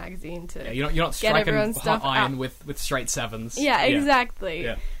do this magazine to you're not get striking everyone's stuff hot iron up. with straight sevens. Yeah, exactly.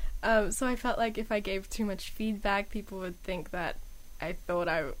 Yeah. So I felt like if I gave too much feedback, people would think that I thought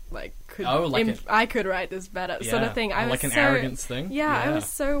I could I could write this better, sort of thing. I was like an so, arrogance thing. Yeah, I was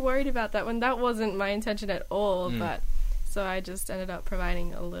so worried about that when that wasn't my intention at all. But so I just ended up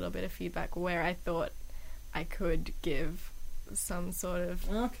providing a little bit of feedback where I thought I could give some sort of.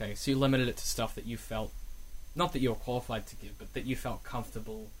 Okay, so you limited it to stuff that you felt, not that you were qualified to give, but that you felt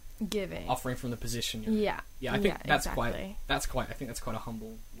comfortable giving, offering from the position you're in. Yeah, I think that's exactly. I think that's quite a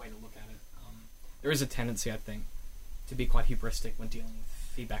humble way to look at it. There is a tendency, I think, to be quite hubristic when dealing with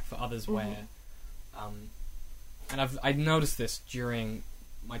feedback for others, where, and I've noticed this during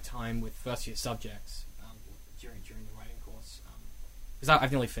my time with first year subjects, during the writing course, because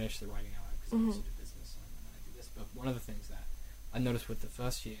I've nearly finished the writing hour because I also do business and then I do this. But one of the things that I noticed with the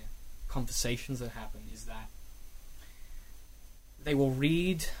first year conversations that happen is that they will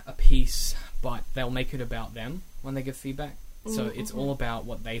read a piece, but they'll make it about them when they give feedback. So it's all about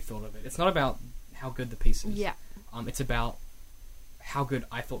what they thought of it. It's not about how good the piece is. Yeah. It's about how good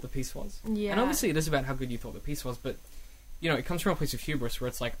I thought the piece was. Yeah. And obviously it is about how good you thought the piece was, but, it comes from a place of hubris where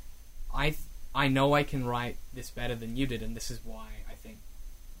it's like, I know I can write this better than you did, and this is why I think...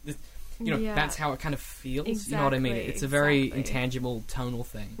 This, that's how it kind of feels. Exactly, you know what I mean? It's a very intangible, tonal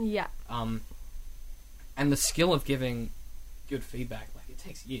thing. Yeah. And the skill of giving good feedback, it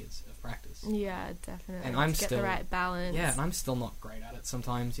takes years of practice. Yeah, definitely. And I'm to get still the right balance. Yeah, and I'm still not great at it.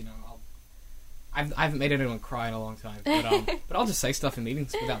 Sometimes, I haven't made anyone cry in a long time, but I'll just say stuff in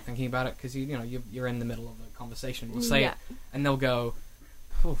meetings without thinking about it because you're in the middle of a conversation. You'll say it, and they'll go,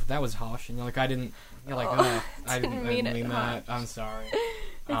 "Oh, that was harsh," and you're like, "I didn't." You're like, "Oh, I didn't mean that. I'm sorry."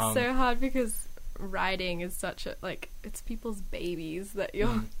 It's so hard because writing is such a it's people's babies that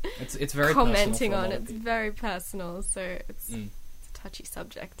you're it's very commenting on. It's very personal, so it's a touchy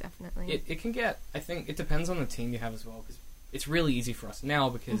subject, definitely. It can get. I think it depends on the team you have as well because it's really easy for us now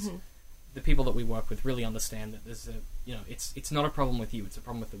because the people that we work with really understand that there's it's not a problem with you, it's a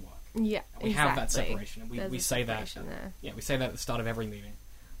problem with the work. Yeah, and we have that separation, and we say that. There. We say that at the start of every meeting.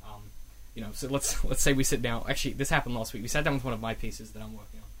 So let's say we sit down. Actually, this happened last week. We sat down with one of my pieces that I'm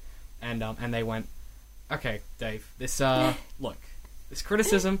working on, and they went, "Okay, Dave, this look, this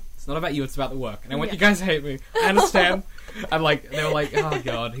criticism, it's not about you, it's about the work." And I went, "You guys hate me. I understand." And they were like, "Oh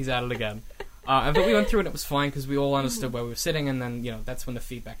God, he's at it again." But we went through it, and it was fine because we all understood where we were sitting, and then that's when the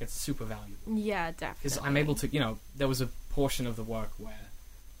feedback is super valuable. Yeah, definitely. Because I'm able to, there was a portion of the work where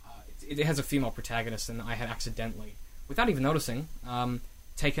it has a female protagonist, and I had accidentally, without even noticing,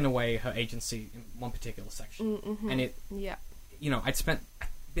 taken away her agency in one particular section, and I'd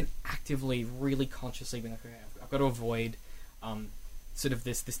been actively, really consciously being like, okay, I've got to avoid sort of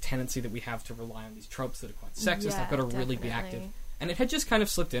this tendency that we have to rely on these tropes that are quite sexist. I've got to really be active. And it had just kind of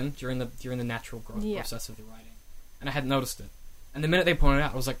slipped in during the natural growth process of the writing, and I hadn't noticed it. And the minute they pointed it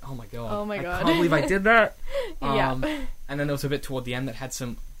out, I was like, "Oh my god! I can't believe I did that." And then there was a bit toward the end that had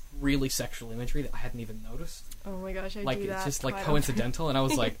some really sexual imagery that I hadn't even noticed. Oh my gosh, I Like, do that. it's just like quite coincidental, and I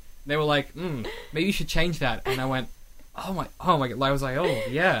was like, they were like, maybe you should change that, and I went, oh my god, I was like, oh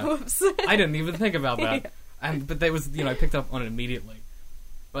yeah, often. Whoops. I didn't even think about that, but there was, I picked up on it immediately.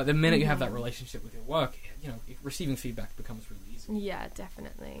 But the minute you have that relationship with your work, receiving feedback becomes really easy. Yeah,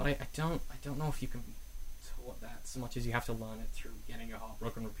 definitely. But I don't know if you can be taught that so much as you have to learn it through getting your heart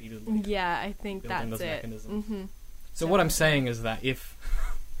broken repeatedly. Yeah, I think Building that's those it. mechanisms. Mm-hmm. So what I'm saying is that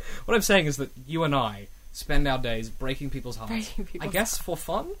what I'm saying is that you and I spend our days breaking people's hearts. Breaking people's I guess for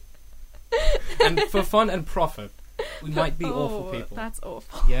fun, and for fun and profit, we might be awful people. That's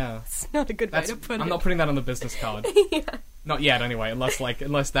awful. Yeah, It's not a good way to put it. I'm not putting that on the business card. Yeah. Not yet, anyway. Unless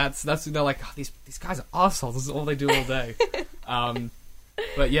that's they're like, oh, these guys are assholes. This is all they do all day.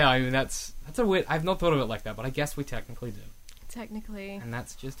 But yeah, I mean that's a weird. I've not thought of it like that, but I guess we technically do, Technically. and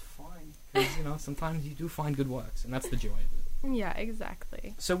that's just fine because sometimes you do find good works, and that's the joy of it. Yeah,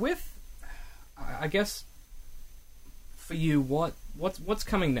 exactly. So I guess for you, what's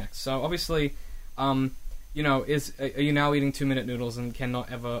coming next? So obviously, are you now eating 2-minute noodles and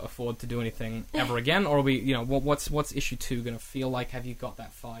cannot ever afford to do anything ever again, or are we, what's issue 2 going to feel like? Have you got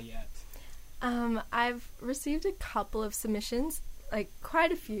that far yet? I've received a couple of submissions, like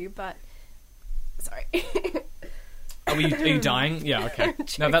quite a few, but sorry. Are you dying? Yeah, okay.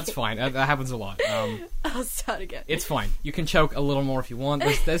 No, that's fine. That happens a lot. I'll start again. It's fine. You can choke a little more if you want.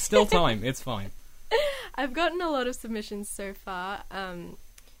 There's still time. It's fine. I've gotten a lot of submissions so far,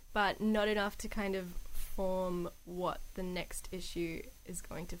 but not enough to kind of form what the next issue is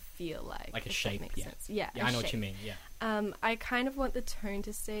going to feel like. Like a if shape, that makes yeah. sense. Yeah, Yeah, I know what you mean. Yeah. I kind of want the tone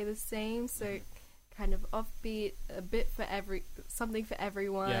to stay the same, so kind of offbeat, a bit for something for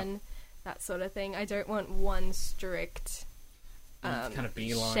everyone, that sort of thing. I don't want one strict kind of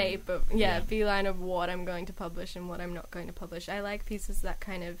beeline. shape of beeline of what I'm going to publish and what I'm not going to publish. I like pieces that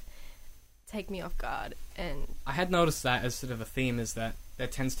kind of take me off guard, and I had noticed that as sort of a theme is that there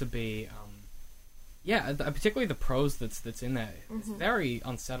tends to be particularly the prose that's in there. It's very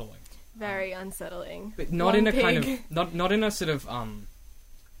unsettling. Very unsettling. But not One in a pig. kind of not in a sort of I'm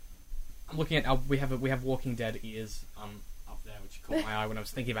looking at we have Walking Dead ears up there, which caught my eye when I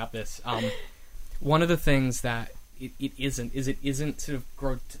was thinking about this. One of the things that it isn't sort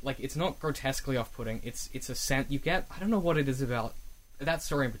of it's not grotesquely off-putting. It's a sense you get. I don't know what it is about that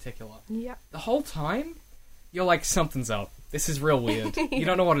story in particular. Yeah. The whole time you're like, something's up. This is real weird. You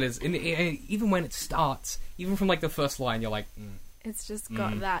don't know what it is, and even when it starts, even from like the first line, you're like. It's just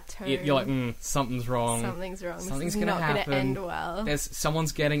got that tone. You're like, something's wrong. Something's wrong. Something's this is gonna not happen. Gonna end well.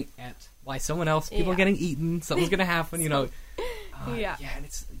 Someone's getting et by someone else. People are getting eaten. Something's gonna happen. And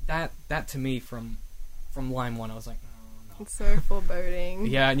it's that to me from line 1, I was like, oh, no. It's so foreboding.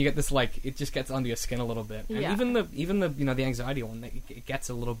 Yeah, and you get this it just gets under your skin a little bit, and Yeah. even the the anxiety one, it gets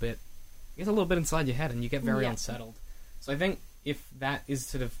a little bit inside your head, and you get very unsettled. So I think if that is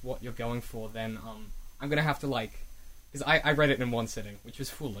sort of what you're going for, then I'm gonna have to because I read it in one sitting, which was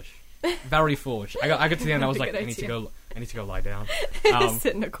foolish, very foolish. I got to the end, I was like, I need to go lie down.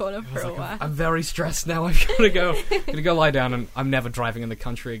 Sit in a corner for a while. I'm very stressed now. I've gotta go lie down, and I'm never driving in the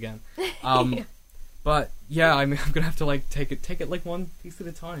country again. But yeah, I'm gonna have to take it like one piece at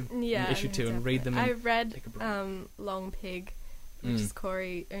a time. Yeah, in issue 2 and read them. I read take a break. Long Pig, which is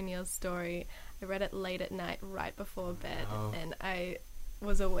Corey O'Neill's story. I read it late at night, right before bed, and I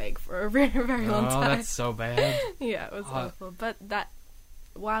was awake for a very, very long time. Oh, that's so bad. Yeah, it was awful. But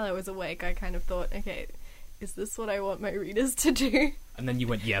while I was awake, I kind of thought, okay, is this what I want my readers to do? And then you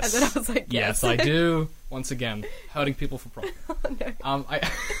went, yes. And then I was like, yes, I do. Once again, hurting people for profit. Oh, no.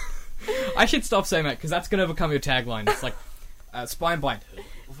 I should stop saying that, because that's going to become your tagline. It's like, Spy and Blind.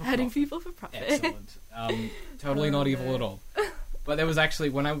 Hurting people for profit. Excellent. Totally not evil at all. But there was actually,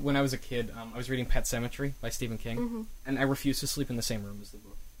 when I was a kid, I was reading Pet Sematary by Stephen King, and I refused to sleep in the same room as the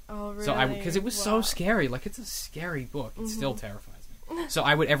book. Oh, really? So because it was so scary. It's a scary book. It still terrifies me. So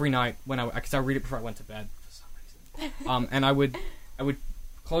I would every night because I read it before I went to bed for some reason, and I would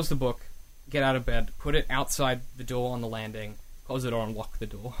close the book, get out of bed, put it outside the door on the landing, close the door and lock the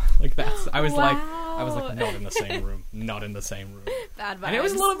door. I was like, not in the same room, not in the same room. Bad vibes. And it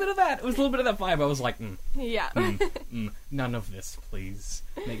was a little bit of that. It was a little bit of that vibe. I was like, none of this, please.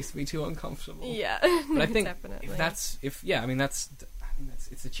 Makes me too uncomfortable. Yeah, but I think definitely.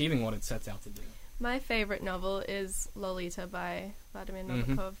 it's achieving what it sets out to do. My favorite novel is Lolita by Vladimir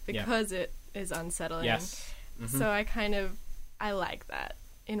Nabokov because it is unsettling. Yes. So I like that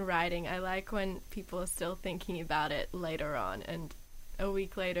in writing. I like when people are still thinking about it later on, and a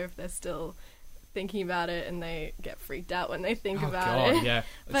week later if they're still thinking about it and they get freaked out when they think about it. Yeah.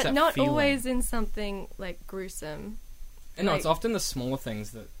 But not always in something like gruesome. And no, it's often the smaller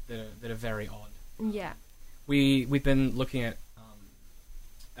things that that are very odd. Yeah. We've been looking at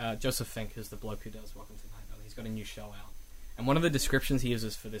Joseph Fink, who's the bloke who does Welcome to Night Vale. He's got a new show out, and one of the descriptions he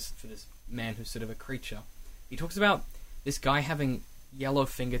uses for this man who's sort of a creature, he talks about this guy having yellow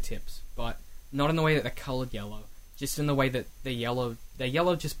fingertips, but not in the way that they're colored yellow, just in the way that they're yellow. They're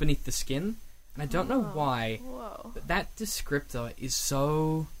yellow just beneath the skin, and I don't know why. Whoa. But that descriptor is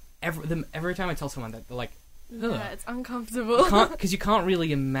so. Every time I tell someone that, they're like, ugh. Yeah, it's uncomfortable. Because you can't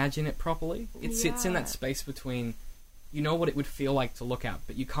really imagine it properly. It sits in Yeah. that space between, you know what it would feel like to look at,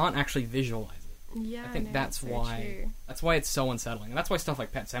 but you can't actually visualize it. Yeah, I think no, that's so why true. that's why it's so unsettling, and that's why stuff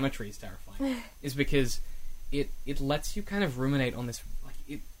like Pet Sematary is terrifying. Is because it lets you kind of ruminate on this.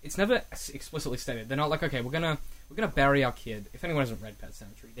 Like it's never explicitly stated. They're not like, okay, we're gonna bury our kid. If anyone hasn't read Pet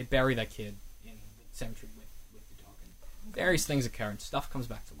Sematary, they bury their kid in the cemetery with the dog, and various things occur, and stuff comes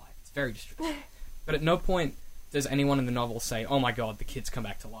back to life. It's very distressing. But at no point does anyone in the novel say, "Oh my god, the kids come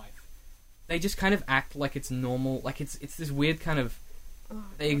back to life." They just kind of act like it's normal, like it's this weird kind of.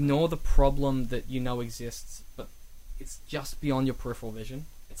 They ignore the problem that you know exists, but it's just beyond your peripheral vision.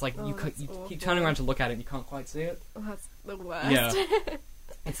 It's like you that's keep awful. turning around to look at it and you can't quite see it. Oh, that's the worst. Yeah.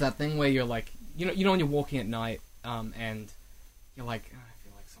 It's that thing where you're like, you know when you're walking at night, and you're like, oh, I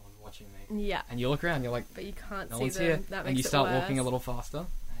feel like someone's watching me. Yeah, And you look around, and you're like, but you can't no see one's them. here. That makes And you it start worse. walking a little faster,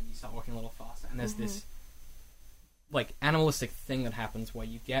 and you start walking a little faster, and there's this like animalistic thing that happens where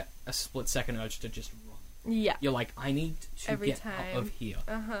you get a split-second urge to just run. Yeah. You're like, I need to Every get time. out of here.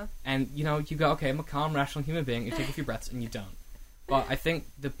 Uh-huh. And, you go, okay, I'm a calm, rational human being. You take a few breaths, and you don't. But I think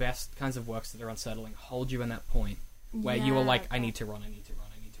the best kinds of works that are unsettling hold you in that point where you are like, I need to run, I need to run,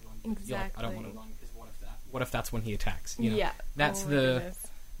 I need to run. You're like, I don't want to run, because what if that's when he attacks? You know? Yeah. That's Oh my the... goodness.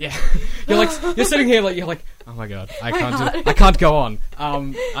 Yeah. You're sitting here like, you're like, oh my god, I can't go on.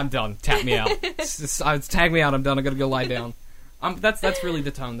 I'm done. Tap me out. Tag me out, I'm done, I gotta go lie down. That's really the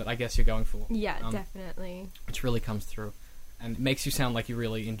tone that I guess you're going for. Yeah, definitely. Which really comes through, and it makes you sound like you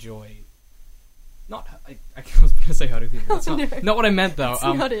really enjoy. Not, I was going to say hurting people. That's not what I meant though. It's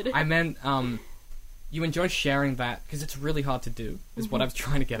not it. I meant you enjoy sharing that because it's really hard to do. Is what I was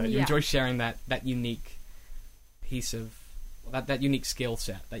trying to get at. You Yeah. enjoy sharing that unique piece of that unique skill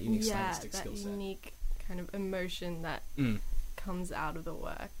set, that unique Yeah, stylistic that skill set. unique kind of emotion that comes out of the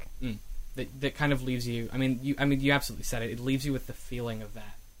work. That kind of leaves you. I mean, you absolutely said it. It leaves you with the feeling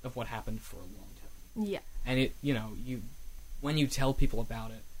of what happened for a long time. Yeah. And it, when you tell people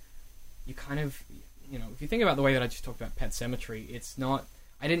about it, you kind of, if you think about the way that I just talked about Pet Sematary, it's not.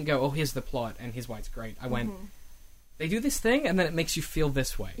 I didn't go, oh, here's the plot and here's why it's great. I went, they do this thing and then it makes you feel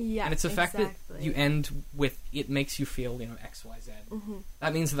this way. Yeah, and it's the fact that exactly. you end with it makes you feel, X, Y, Z.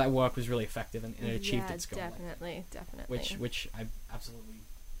 That means that work was really effective and it achieved its goal. Definitely. Which I absolutely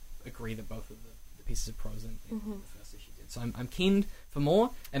agree that both of the pieces of prose in the first issue did. So I'm keen for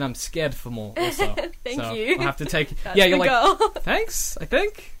more, and I'm scared for more also. Thank you. I'll have to take... That's yeah, you're the like, goal. thanks, I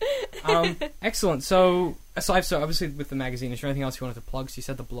think. Excellent. So obviously with the magazine, is there anything else you wanted to plug? So you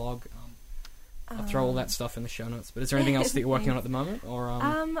said the blog. I'll throw all that stuff in the show notes. But is there anything else that you're working on at the moment? Or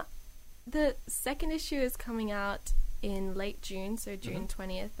The second issue is coming out in late June, so June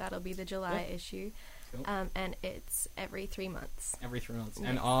 20th. That'll be the July issue. Cool. And it's every 3 months. Every 3 months. Yes.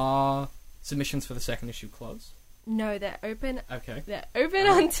 And are submissions for the second issue closed? No, they're open. Okay. They're open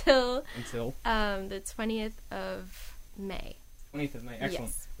until Until the 20th of May. 20th of May. Excellent.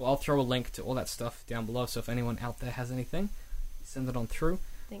 Yes. Well, I'll throw a link to all that stuff down below, so if anyone out there has anything, send it on through.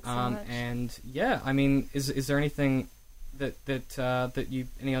 Thanks so much. And yeah, I mean, is there anything that you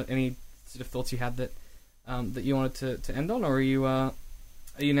any sort of thoughts you had that you wanted to end on, or are you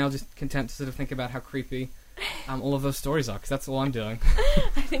now just content to sort of think about how creepy all of those stories are? Because that's all I'm doing.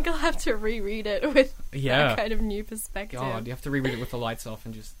 I think I'll have to reread it with Yeah. that kind of new perspective. God, you have to reread it with the lights off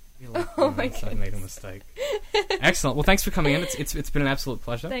and just be like, Oh my I made a mistake. Excellent. Well, thanks for coming in. It's been an absolute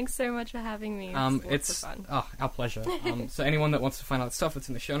pleasure. Thanks so much for having me. It's It's lots of fun. our pleasure. So anyone that wants to find out stuff, it's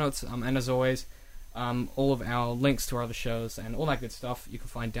in the show notes. And as always, all of our links to our other shows and all that good stuff you can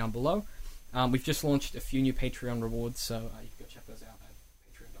find down below. We've just launched a few new Patreon rewards, so you can go check those out at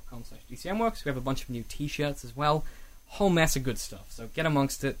patreon.com/DCMworks. We have a bunch of new T-shirts as well. Whole mess of good stuff. So get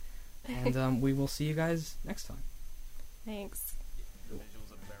amongst it, and we will see you guys next time. Thanks. The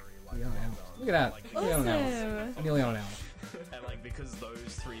visuals are very Yeah, well yeah. done. Look at that. Like, Nearly on an hour. Awesome. Nearly on an hour. and like because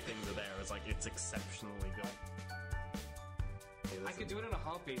those three things are there, it's like it's exceptionally good. I could do it in a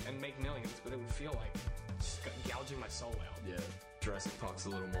heartbeat and make millions, but it would feel like just gouging my soul out. Yeah, Jurassic Park's a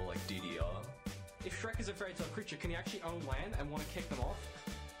little more like DDR. If Shrek is a fairy tale creature, can he actually own land and want to kick them off?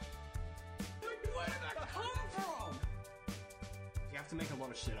 Where did that come from? You have to make a lot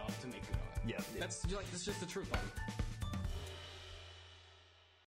of shit up to make it up. Yeah. That's just the truth of it.